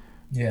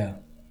 Yeah.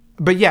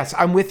 But yes,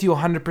 I'm with you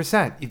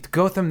 100%.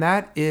 Gautam,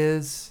 that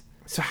is...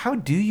 So how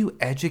do you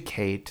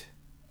educate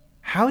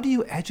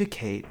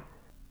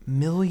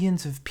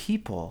millions of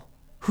people?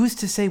 Who's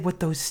to say what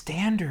those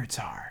standards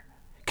are?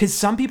 Because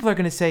some people are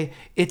going to say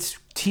it's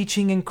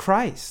teaching in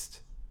Christ.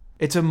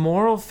 It's a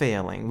moral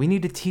failing. We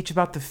need to teach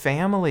about the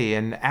family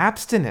and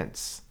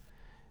abstinence,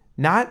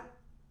 not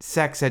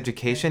sex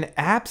education,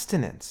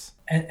 abstinence.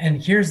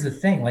 And here's the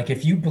thing, like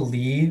if you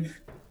believe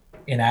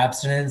in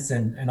abstinence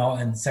and all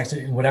and sex,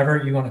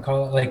 whatever you want to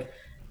call it, like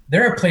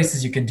there are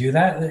places you can do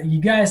that. You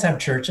guys have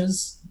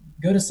churches,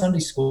 go to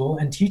Sunday school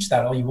and teach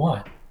that all you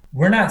want.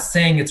 We're not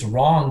saying it's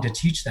wrong to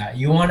teach that.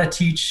 You want to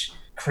teach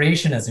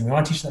creationism, you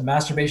want to teach that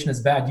masturbation is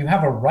bad. You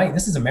have a right.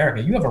 This is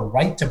America. You have a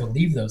right to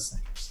believe those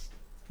things.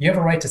 You have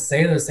a right to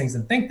say those things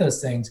and think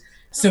those things.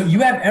 So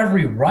you have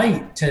every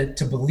right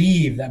to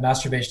believe that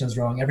masturbation is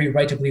wrong, every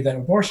right to believe that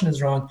abortion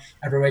is wrong,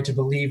 every right to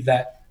believe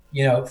that,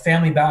 you know,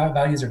 family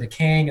values are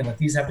decaying and that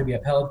these have to be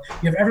upheld.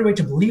 You have every right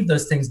to believe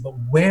those things, but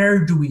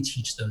where do we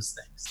teach those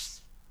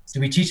things? Do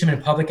we teach them in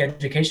public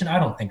education? I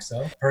don't think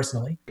so,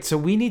 personally. So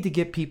we need to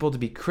get people to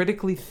be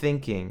critically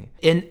thinking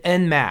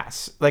en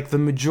masse. Like the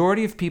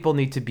majority of people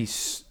need to be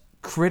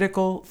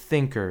critical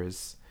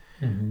thinkers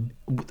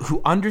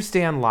who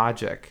understand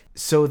logic,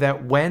 so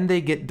that when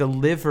they get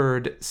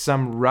delivered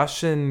some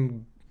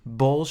Russian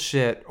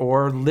bullshit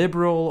or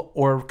liberal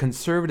or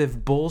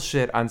conservative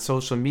bullshit on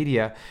social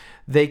media,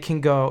 they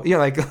can go,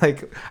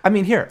 I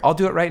mean, here, I'll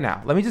do it right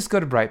now. Let me just go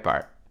to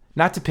Breitbart.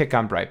 Not to pick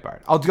on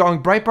Breitbart. I'll go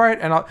on Breitbart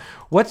and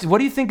what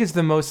do you think is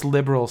the most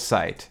liberal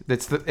site?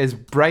 Is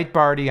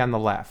Breitbarty on the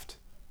left?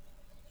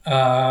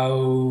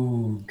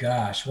 Oh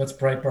gosh, what's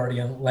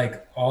Breitbarty on?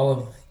 Like all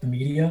of the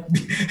media?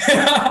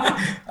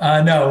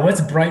 No,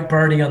 what's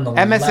Breitbarty on the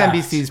MSNBC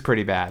left? is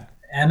pretty bad.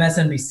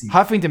 MSNBC.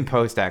 Huffington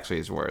Post actually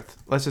is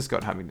worth. Let's just go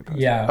to Huffington Post.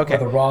 Yeah. Okay. Or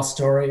the Raw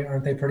Story,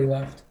 aren't they pretty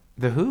left?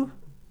 The who?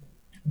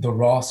 The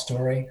Raw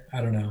Story.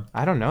 I don't know.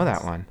 I don't know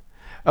that one.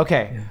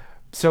 Okay. Yeah.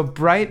 So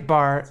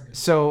Breitbart.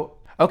 So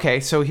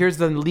here's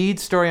the lead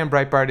story on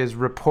Breitbart is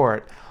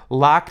report: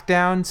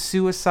 lockdown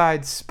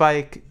suicide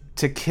spike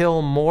to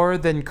kill more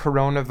than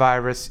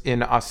coronavirus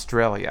in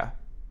Australia.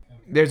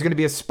 There's going to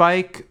be a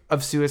spike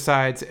of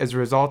suicides as a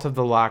result of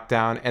the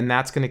lockdown, and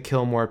that's going to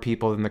kill more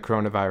people than the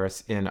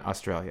coronavirus in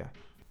Australia.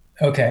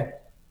 Okay.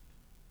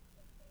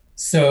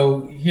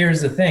 So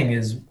here's the thing: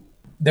 is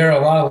there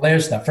are a lot of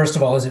layers to that. First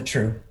of all, is it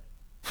true?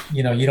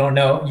 You don't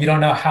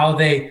know how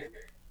they.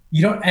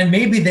 And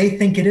maybe they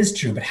think it is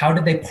true, but how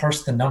did they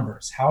parse the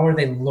numbers? How are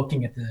they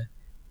looking at the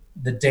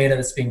data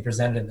that's being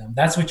presented to them?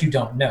 That's what you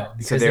don't know.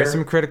 So there's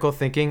some critical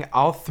thinking.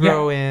 I'll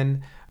throw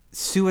in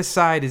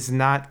suicide is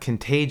not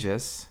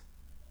contagious.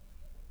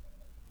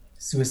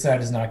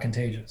 Suicide is not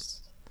contagious.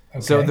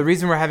 Okay. So the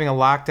reason we're having a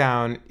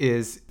lockdown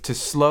is to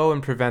slow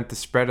and prevent the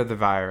spread of the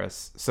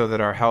virus so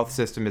that our health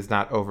system is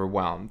not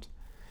overwhelmed.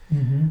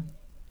 Mm-hmm.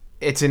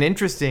 It's an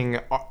interesting,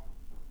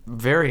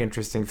 very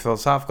interesting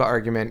philosophical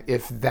argument.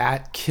 If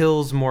that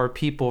kills more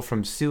people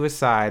from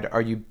suicide,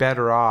 are you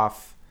better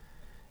off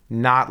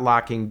not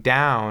locking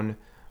down?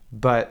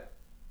 But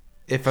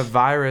if a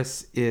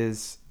virus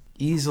is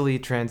easily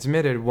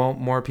transmitted, won't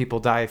more people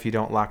die if you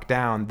don't lock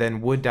down than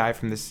would die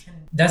from this?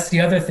 That's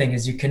the other thing,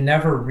 is you can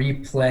never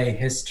replay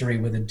history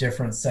with a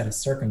different set of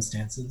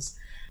circumstances.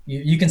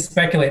 You can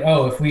speculate,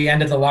 if we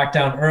ended the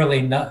lockdown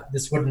early,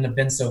 this wouldn't have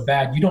been so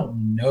bad. You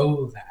don't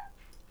know that.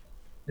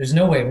 There's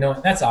no way of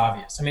knowing. That's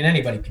obvious. I mean,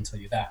 anybody can tell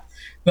you that.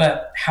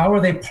 But how are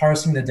they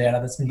parsing the data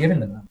that's been given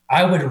to them?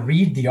 I would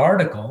read the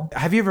article.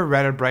 Have you ever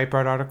read a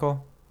Breitbart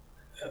article?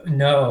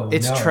 No.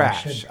 It's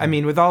trash. I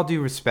mean, with all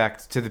due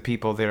respect to the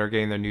people that are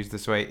getting their news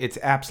this way, it's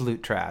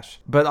absolute trash.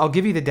 But I'll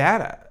give you the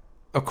data.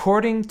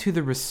 According to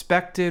the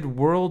respected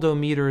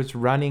Worldometer's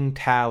running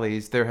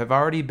tallies, there have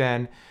already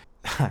been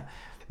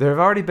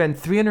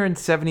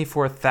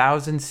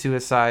 374,000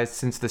 suicides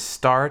since the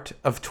start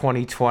of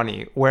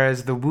 2020,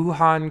 whereas the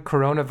Wuhan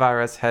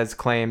coronavirus has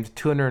claimed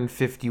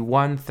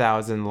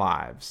 251,000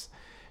 lives.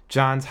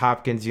 Johns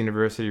Hopkins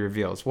University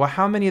reveals. Well,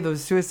 how many of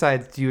those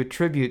suicides do you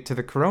attribute to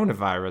the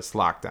coronavirus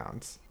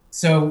lockdowns?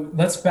 So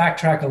let's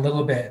backtrack a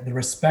little bit. The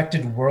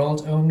respected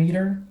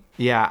Worldometer.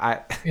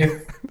 Yeah,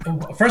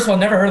 First of all,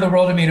 never heard of the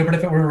Worldometer, but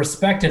if it were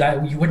respected,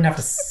 you wouldn't have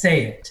to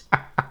say it.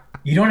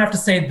 You don't have to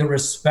say the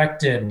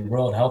respected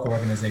World Health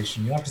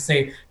Organization. You don't have to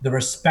say the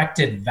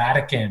respected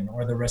Vatican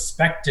or the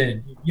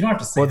respected. You don't have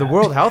to say. Well, that. The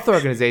World Health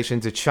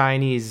Organization's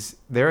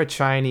they're a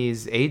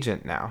Chinese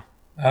agent now.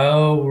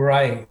 Oh,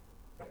 right.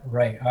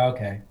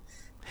 Okay.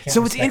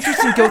 So what's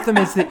interesting,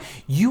 Gautam, is that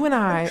you and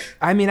I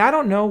mean, I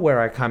don't know where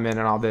I come in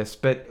all this,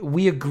 but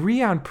we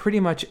agree on pretty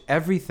much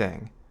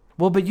everything.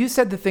 Well, but you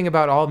said the thing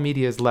about all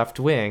media is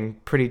left-wing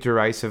pretty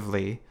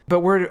derisively, but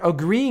we're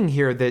agreeing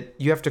here that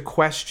you have to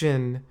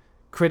question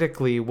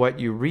critically what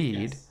you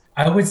read. Yes.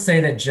 I would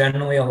say that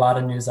generally a lot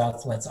of news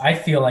outlets, I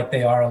feel like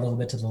they are a little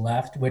bit to the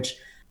left, which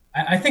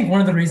I think one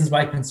of the reasons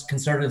why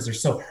conservatives are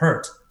so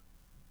hurt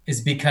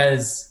is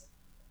because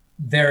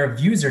their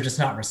views are just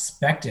not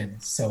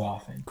respected so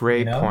often.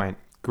 Great point.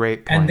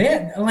 And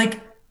they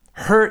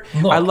hurt.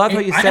 Look, I love how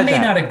you said that. I may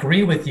not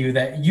agree with you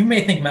that you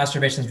may think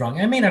masturbation is wrong.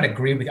 I may not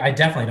agree with you. I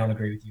definitely don't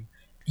agree with you.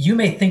 You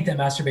may think that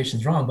masturbation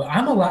is wrong, but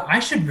I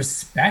should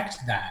respect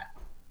that.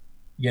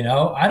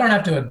 I don't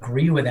have to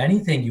agree with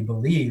anything you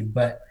believe,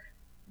 but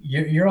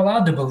you're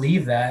allowed to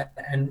believe that.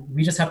 And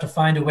we just have to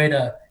find a way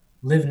to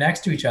live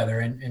next to each other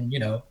and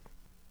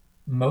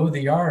mow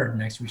the yard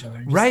next to each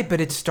other. Right.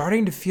 But it's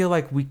starting to feel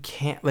like we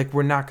can't, like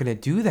we're not going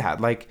to do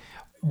that.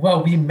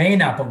 Well, we may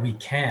not, but we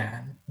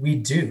can. We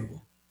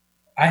do.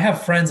 I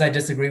have friends I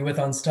disagree with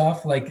on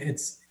stuff.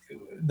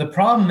 The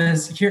problem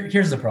is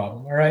here's the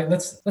problem. All right.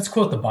 Let's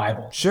quote the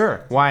Bible.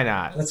 Sure. Why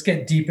not? Let's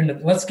get deep into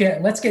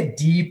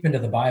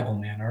the Bible,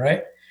 man. All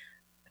right.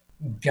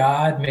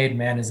 God made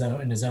man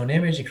in his own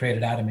image. He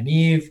created Adam and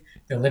Eve.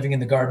 They're living in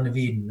the Garden of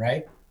Eden,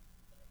 right?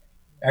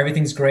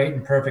 Everything's great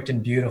and perfect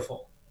and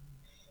beautiful.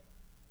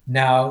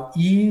 Now,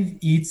 Eve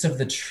eats of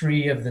the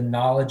tree of the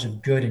knowledge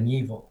of good and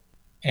evil,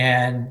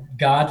 and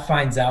God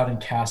finds out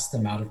and casts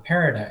them out of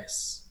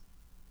paradise.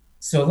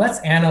 So let's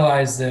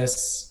analyze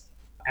this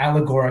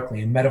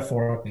allegorically and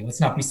metaphorically.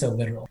 Let's not be so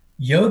literal.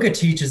 Yoga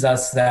teaches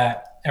us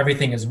that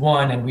everything is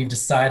one, and we've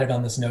decided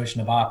on this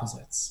notion of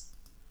opposites.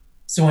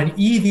 So when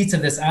Eve eats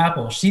of this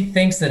apple, she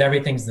thinks that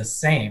everything's the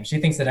same. She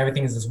thinks that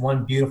everything is this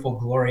one beautiful,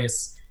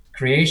 glorious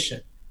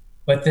creation.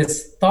 But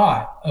this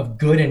thought of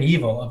good and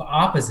evil, of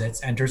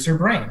opposites, enters her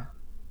brain.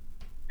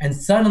 And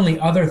suddenly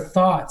other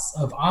thoughts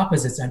of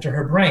opposites enter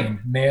her brain,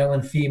 male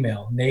and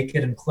female,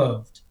 naked and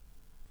clothed.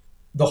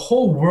 The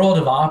whole world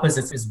of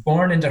opposites is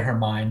born into her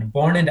mind,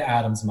 born into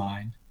Adam's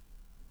mind.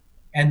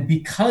 And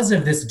because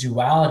of this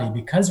duality,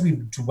 because we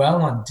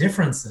dwell on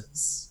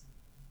differences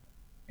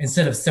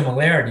instead of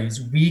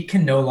similarities, we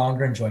can no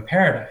longer enjoy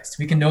paradise.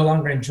 We can no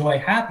longer enjoy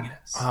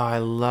happiness. Oh, I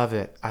love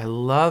it. I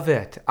love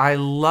it. I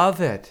love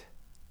it.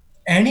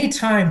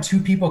 Anytime two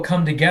people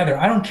come together,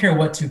 I don't care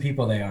what two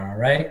people they are,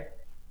 right?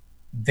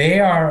 They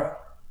are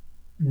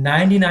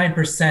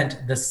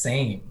 99% the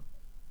same.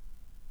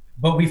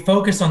 But we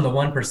focus on the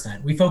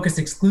 1%. We focus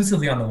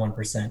exclusively on the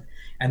 1%.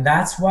 And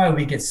that's why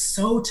we get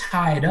so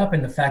tied up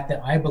in the fact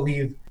that I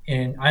believe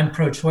in, I'm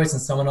pro-choice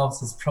and someone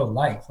else is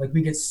pro-life. Like,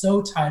 we get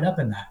so tied up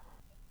in that.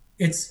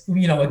 It's,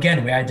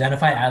 again, we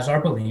identify as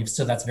our beliefs,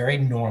 so that's very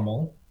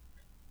normal.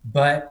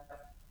 But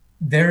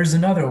there's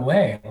another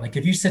way. Like,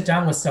 if you sit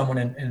down with someone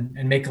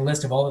and make a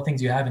list of all the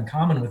things you have in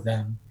common with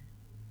them,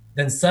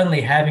 then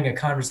suddenly having a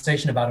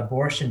conversation about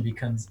abortion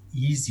becomes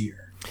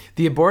easier.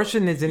 The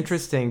abortion is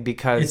interesting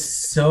because it's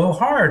so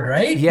hard,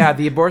 right? Yeah,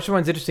 the abortion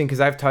one's interesting because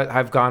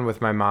I've gone with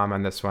my mom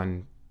on this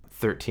one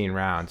 13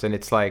 rounds, and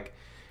it's like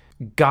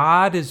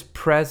God is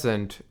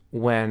present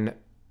when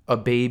a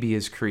baby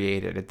is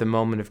created at the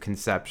moment of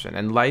conception,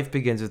 and life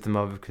begins at the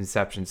moment of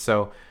conception.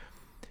 So,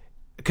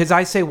 because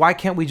I say, why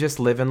can't we just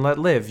live and let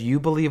live? You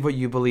believe what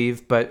you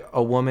believe, but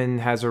a woman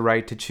has a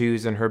right to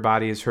choose, and her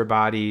body is her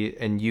body,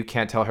 and you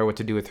can't tell her what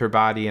to do with her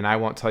body, and I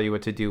won't tell you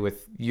what to do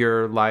with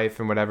your life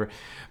and whatever.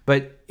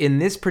 But in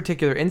this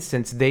particular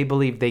instance, they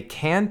believe they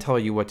can tell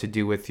you what to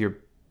do with your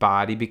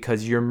body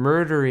because you're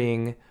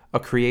murdering a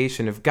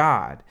creation of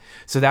God.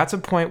 So that's a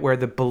point where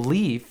the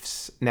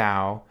beliefs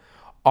now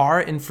are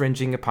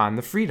infringing upon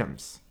the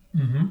freedoms.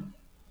 Mm-hmm.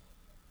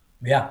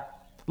 Yeah.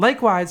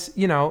 Likewise,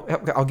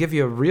 I'll give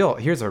you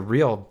here's a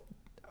real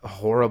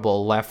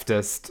horrible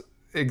leftist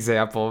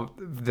example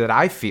that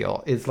I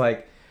feel is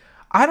like,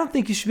 I don't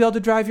think you should be able to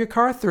drive your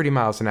car 30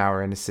 miles an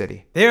hour in a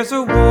city. There's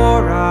a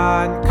war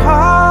on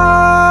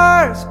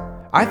cars.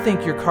 I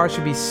think your car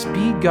should be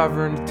speed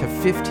governed to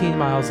 15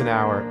 miles an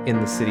hour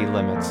in the city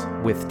limits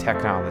with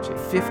technology.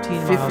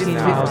 15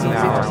 miles an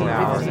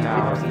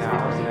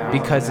hour.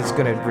 Because it's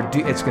going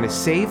to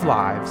save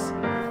lives.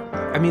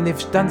 I mean,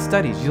 they've done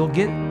studies. You'll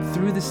get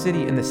through the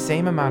city in the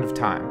same amount of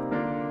time.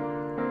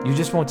 You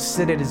just won't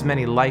sit at as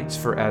many lights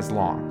for as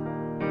long.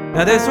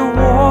 Now there's a war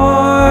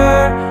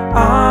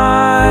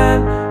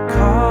on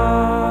cars.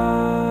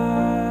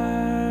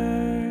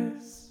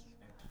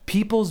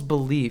 People's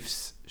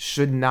beliefs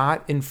should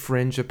not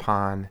infringe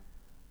upon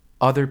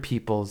other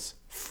people's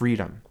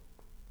freedom.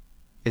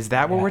 Is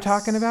that what we're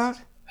talking about?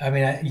 I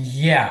mean,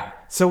 yeah.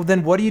 So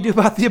then what do you do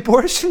about the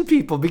abortion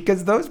people?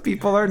 Because those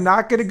people are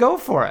not going to go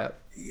for it.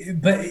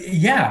 But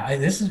yeah,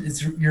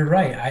 you're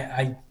right.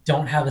 I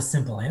don't have a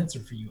simple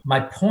answer for you. My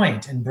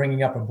point in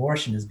bringing up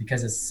abortion is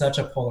because it's such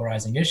a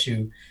polarizing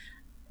issue,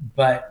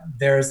 but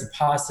there's a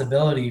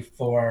possibility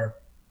for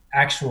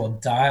actual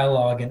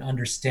dialogue and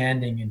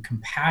understanding and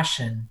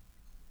compassion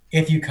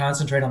if you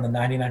concentrate on the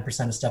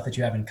 99% of stuff that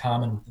you have in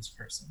common with this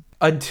person.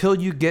 Until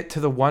you get to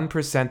the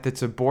 1%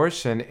 that's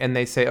abortion and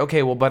they say,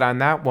 okay, well, but on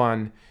that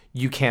one,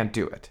 you can't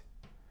do it.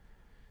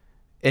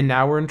 And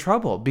now we're in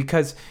trouble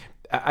because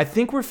I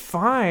think we're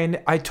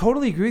fine. I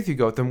totally agree with you,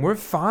 Gautam. We're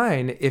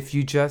fine if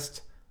you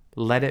just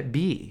let it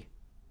be.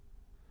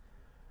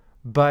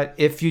 But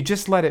if you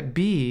just let it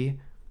be,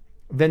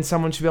 then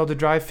someone should be able to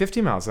drive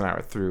 50 miles an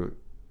hour through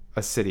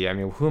a city. I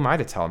mean, who am I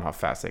to tell them how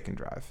fast they can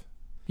drive?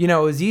 It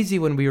was easy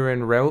when we were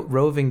in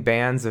roving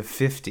bands of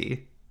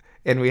 50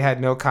 and we had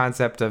no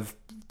concept of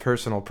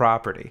personal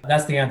property.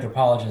 That's the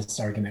anthropologist's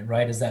argument,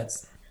 right? Is that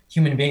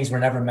human beings were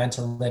never meant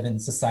to live in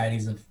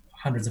societies of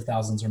hundreds of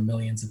thousands or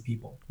millions of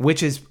people.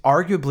 Which is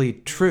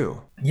arguably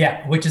true.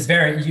 Yeah, which is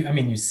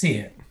you see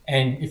it.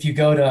 And if you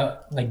go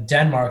to like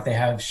Denmark, they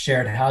have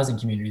shared housing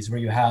communities where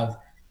you have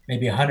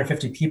maybe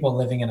 150 people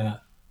living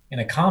in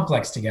a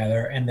complex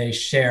together, and they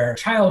share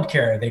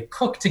childcare, they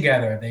cook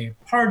together, they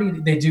party,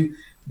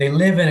 they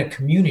live in a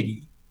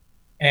community,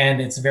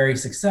 and it's very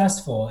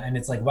successful. And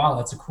it's like, wow,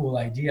 that's a cool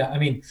idea. I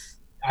mean,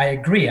 I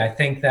agree. I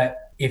think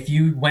that if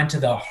you went to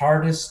the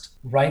hardest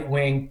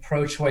right-wing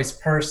pro-choice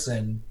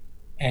person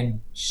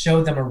and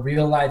showed them a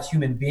real live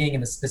human being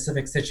in a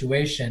specific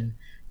situation,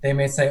 they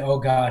may say, oh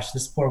gosh,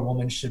 this poor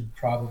woman should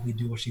probably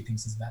do what she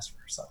thinks is best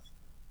for herself.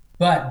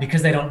 But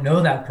because they don't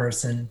know that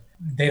person,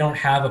 they don't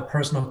have a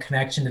personal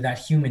connection to that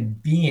human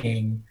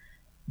being,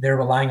 they're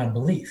relying on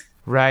belief.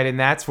 Right, and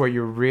that's where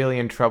you're really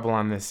in trouble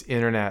on this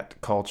internet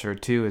culture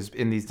too, is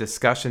in these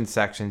discussion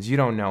sections. You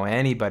don't know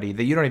anybody,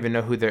 that you don't even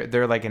know who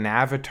they're like an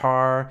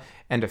avatar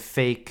and a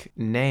fake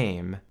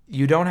name.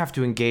 You don't have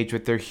to engage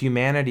with their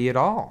humanity at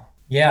all.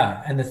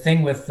 Yeah, and the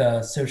thing with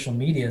social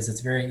media is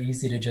it's very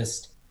easy to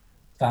just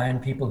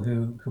find people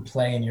who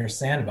play in your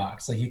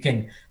sandbox. Like you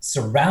can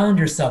surround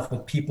yourself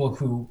with people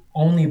who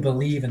only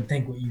believe and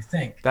think what you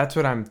think. That's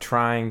what I'm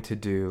trying to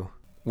do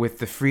with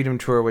the Freedom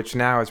Tour, which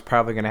now is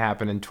probably going to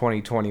happen in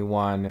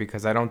 2021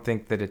 because I don't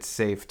think that it's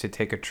safe to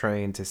take a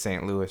train to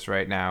St. Louis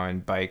right now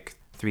and bike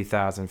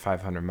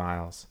 3,500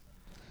 miles.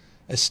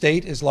 A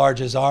state as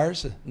large as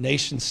ours, a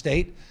nation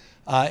state,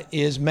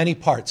 is many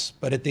parts,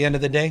 but at the end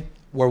of the day,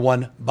 we're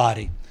one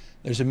body.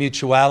 There's a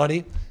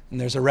mutuality and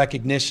there's a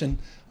recognition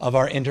of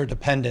our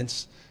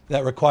interdependence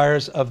that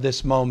requires of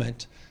this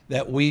moment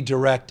that we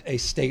direct a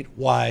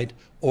statewide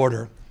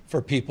order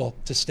for people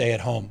to stay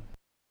at home.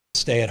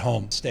 Stay at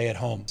home, stay at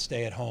home,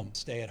 stay at home,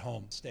 stay at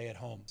home, stay at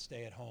home,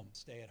 stay at home,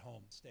 stay at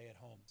home, stay at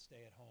home, stay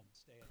at home,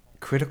 stay at home.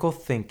 Critical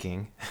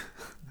thinking.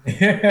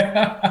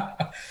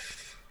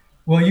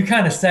 Well, you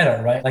kind of said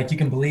it, right? Like you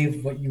can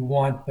believe what you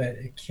want, but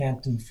it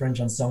can't infringe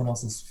on someone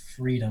else's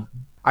freedom.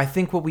 I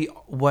think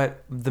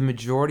what the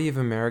majority of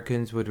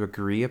Americans would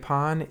agree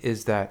upon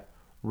is that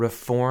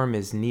reform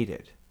is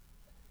needed.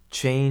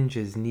 Change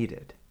is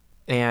needed.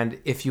 And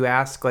if you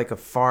ask like a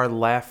far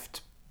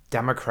left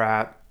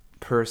Democrat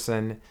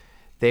person,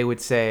 they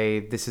would say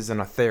this is an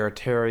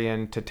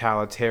authoritarian,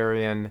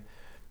 totalitarian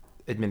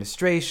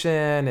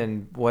administration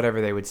and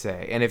whatever they would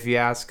say. And if you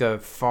ask a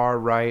far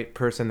right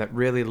person that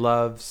really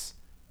loves,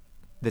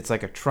 that's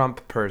like a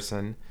Trump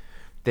person,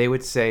 they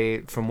would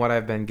say, from what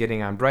I've been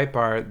getting on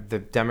Breitbart, the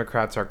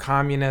Democrats are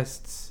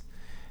communists.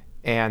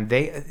 And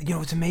they,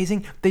 it's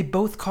amazing. They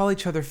both call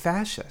each other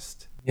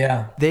fascist.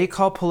 Yeah. They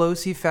call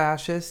Pelosi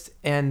fascist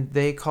and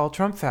they call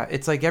Trump fascist.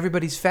 It's like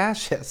everybody's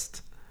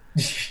fascist.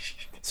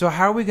 So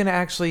how are we going to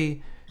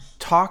actually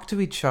talk to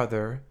each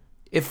other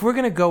if we're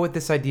going to go with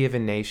this idea of a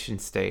nation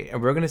state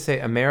and we're going to say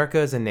America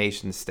is a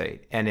nation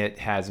state and it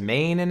has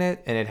Maine in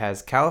it and it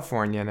has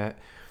California in it,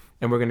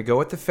 and we're going to go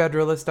with the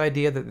federalist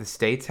idea that the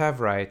states have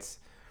rights,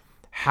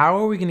 how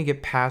are we going to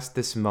get past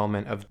this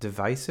moment of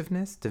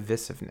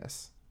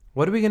divisiveness?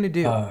 What are we going to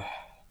do?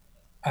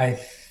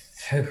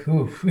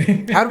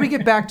 How do we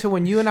get back to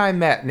when you and I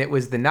met and it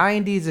was the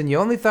 90s and you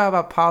only thought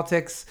about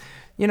politics,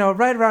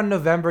 right around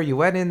November, you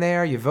went in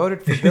there, you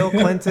voted for Bill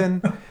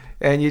Clinton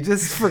and you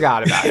just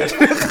forgot about it.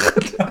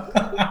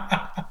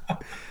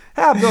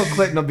 Bill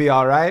Clinton will be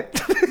all right.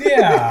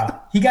 Yeah,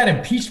 he got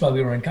impeached while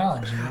we were in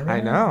college. I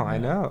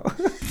know.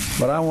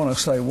 But I want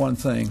to say one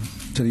thing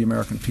to the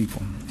American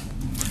people.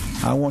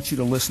 I want you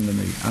to listen to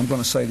me. I'm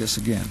going to say this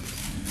again.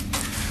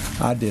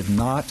 I did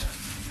not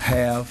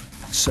have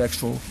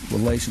sexual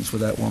relations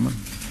with that woman,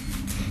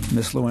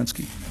 Miss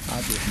Lewinsky.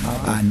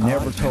 I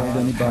never told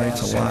anybody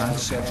to lie,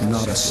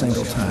 not a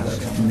single time,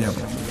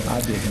 never.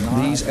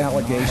 These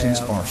allegations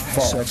are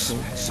false,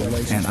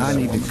 and I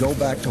need to go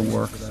back to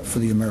work for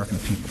the American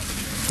people.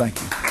 Thank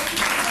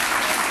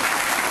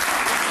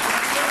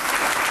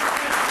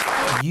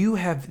you. You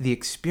have the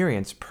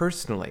experience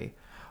personally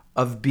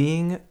of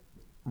being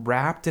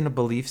wrapped in a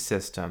belief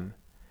system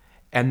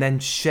and then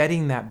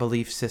shedding that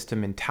belief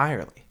system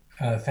entirely.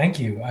 Thank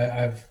you.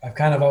 I've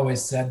kind of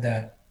always said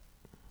that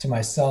to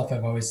myself.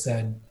 I've always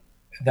said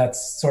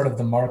that's sort of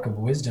the mark of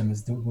wisdom,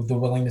 is the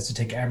willingness to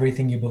take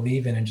everything you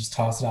believe in and just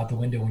toss it out the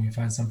window when you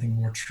find something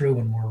more true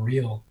and more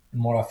real and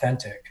more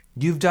authentic.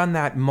 You've done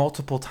that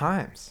multiple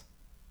times.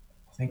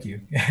 Thank you.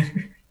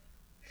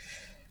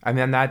 I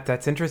mean,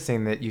 that's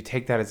interesting that you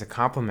take that as a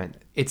compliment.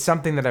 It's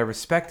something that I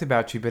respect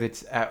about you, but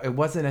it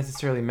wasn't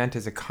necessarily meant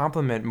as a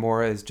compliment,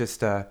 more as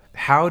just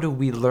how do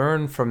we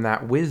learn from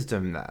that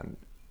wisdom then?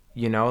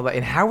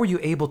 And how were you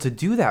able to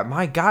do that?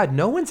 My God,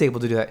 no one's able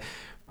to do that.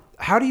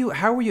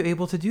 How were you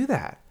able to do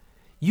that?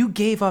 You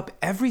gave up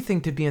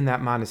everything to be in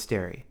that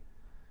monastery.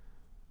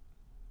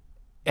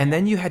 And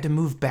then you had to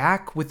move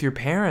back with your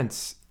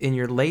parents in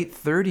your late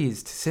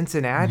 30s to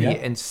Cincinnati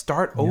and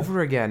start over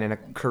again in a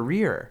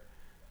career.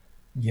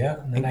 Yeah,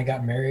 and then I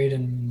got married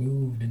and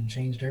moved and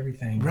changed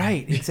everything.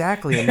 Right,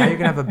 exactly. And now you're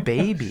going to have a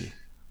baby.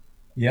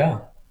 Yeah.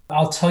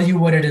 I'll tell you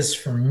what it is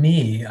for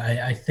me.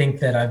 I think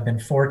that I've been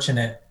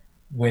fortunate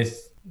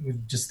with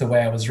just the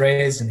way I was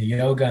raised and the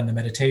yoga and the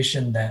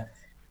meditation, that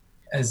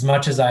as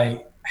much as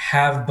I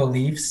have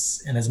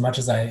beliefs and as much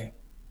as I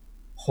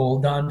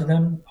hold on to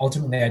them,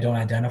 ultimately I don't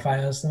identify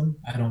as them.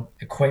 I don't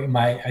equate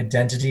my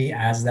identity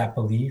as that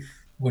belief.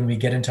 When we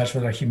get in touch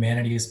with our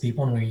humanity as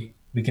people and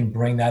we can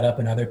bring that up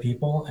in other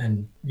people,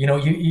 and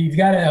you've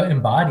got to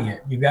embody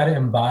it. You've got to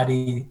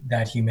embody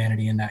that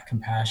humanity and that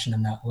compassion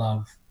and that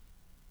love.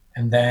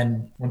 And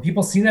then when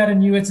people see that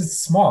in you, it's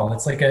small.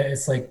 It's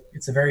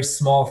a very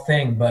small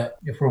thing. But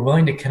if we're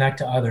willing to connect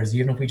to others,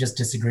 even if we just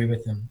disagree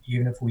with them,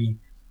 even if we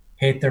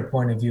hate their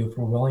point of view, if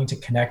we're willing to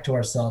connect to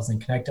ourselves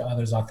and connect to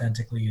others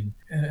authentically,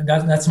 and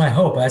that's my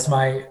hope.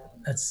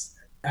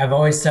 I've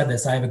always said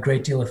this. I have a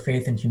great deal of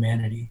faith in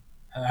humanity.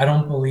 I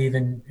don't believe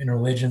in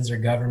religions or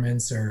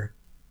governments, or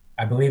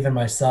I believe in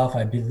myself.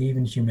 I believe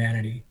in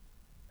humanity.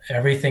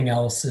 Everything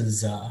else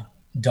is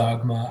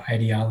dogma,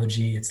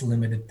 ideology. It's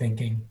limited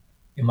thinking.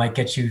 It might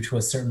get you to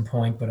a certain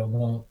point, but it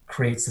won't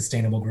create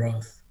sustainable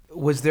growth.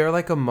 Was there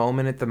like a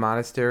moment at the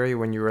monastery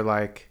when you were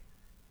like,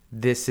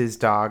 this is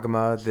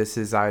dogma, this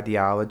is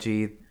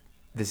ideology,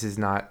 this is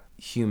not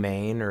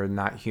humane or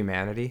not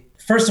humanity?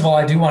 First of all,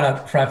 I do want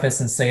to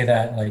preface and say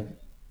that, like,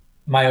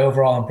 my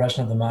overall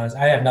impression of the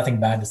monastery, I have nothing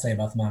bad to say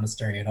about the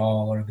monastery at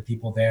all or the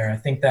people there. I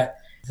think that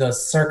the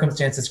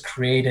circumstances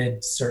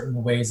created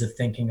certain ways of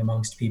thinking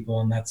amongst people,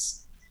 and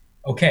that's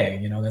okay.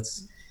 You know,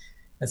 that's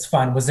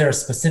fine. Was there a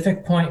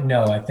specific point?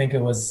 No, I think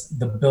it was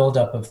the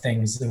buildup of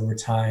things over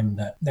time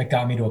that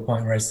got me to a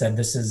point where I said,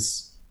 this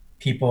is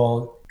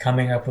people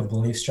coming up with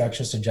belief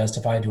structures to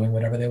justify doing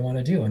whatever they want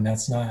to do, and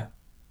that's not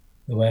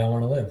the way I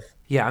want to live.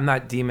 Yeah, I'm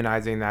not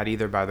demonizing that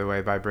either, by the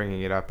way, by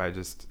bringing it up.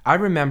 I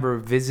remember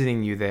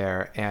visiting you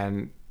there,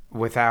 and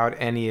without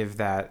any of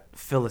that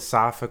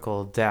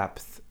philosophical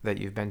depth that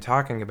you've been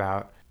talking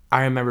about,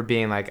 I remember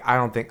being like,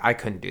 I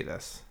couldn't do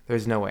this.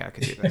 There's no way I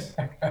could do this.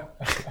 You know,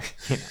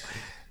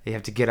 you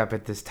have to get up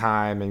at this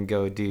time and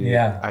go do.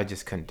 Yeah. I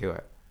just couldn't do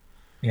it.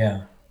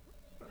 Yeah.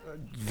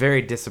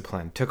 Very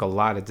disciplined. Took a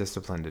lot of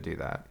discipline to do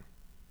that.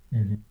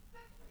 Mm-hmm.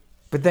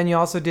 But then you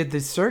also did the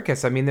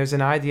circus. I mean, there's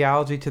an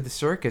ideology to the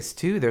circus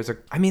too. That's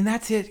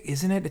it,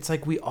 isn't it? It's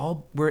like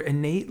we're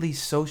innately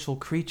social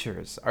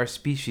creatures, our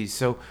species.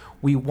 So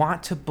we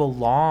want to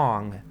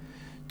belong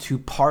to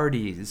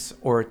parties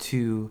or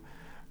to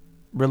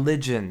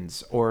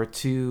religions or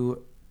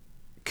to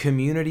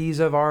communities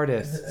of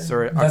artists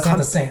or that's not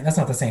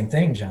the same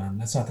thing, John.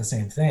 That's not the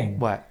same thing.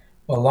 What?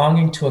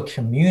 Belonging to a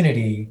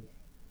community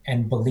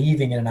and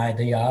believing in an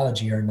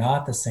ideology are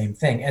not the same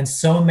thing. And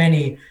so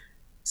many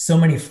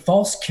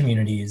false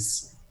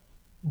communities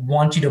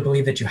want you to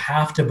believe that you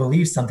have to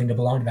believe something to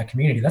belong to that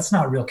community. That's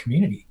not real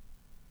community.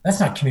 That's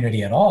not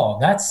community at all.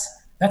 That's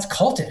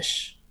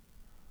cultish.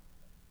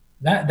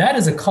 That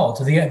is a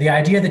cult. The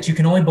idea that you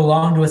can only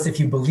belong to us if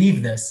you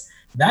believe this,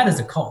 that is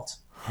a cult.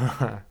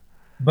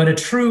 But a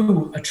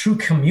true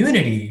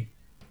community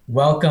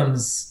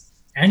welcomes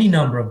any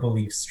number of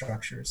belief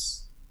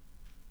structures.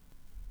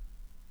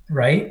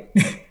 Right?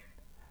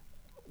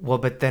 Well,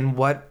 but then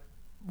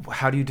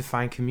how do you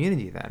define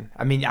community then?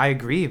 I mean, I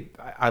agree.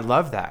 I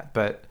love that.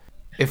 But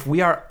if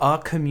we are a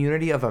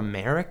community of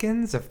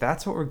Americans, if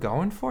that's what we're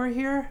going for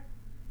here?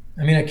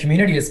 I mean, a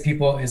community is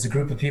a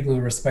group of people who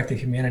respect the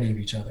humanity of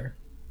each other.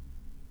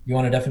 You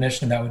want a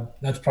definition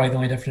that's probably the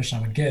only definition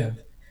I would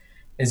give,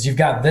 is you've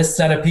got this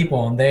set of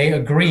people and they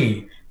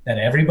agree that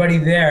everybody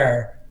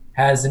there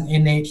has an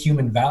innate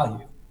human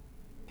value.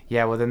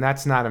 Yeah, well, then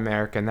that's not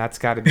American. That's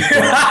got to be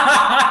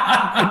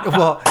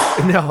well,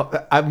 no,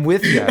 I'm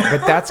with you,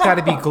 but that's got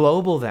to be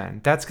global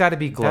then. That's got to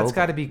be global.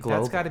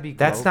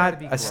 That's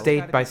not a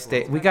state by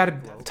state. We got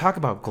to talk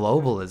about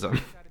globalism.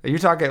 You're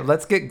talking,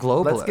 let's get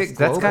global.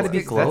 That's got to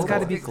be global.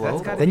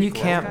 Then you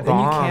can't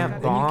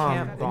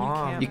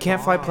bomb. You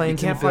can't fly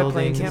planes in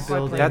buildings.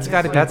 That's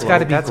got to be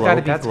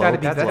global. That's got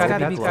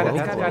to be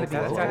global.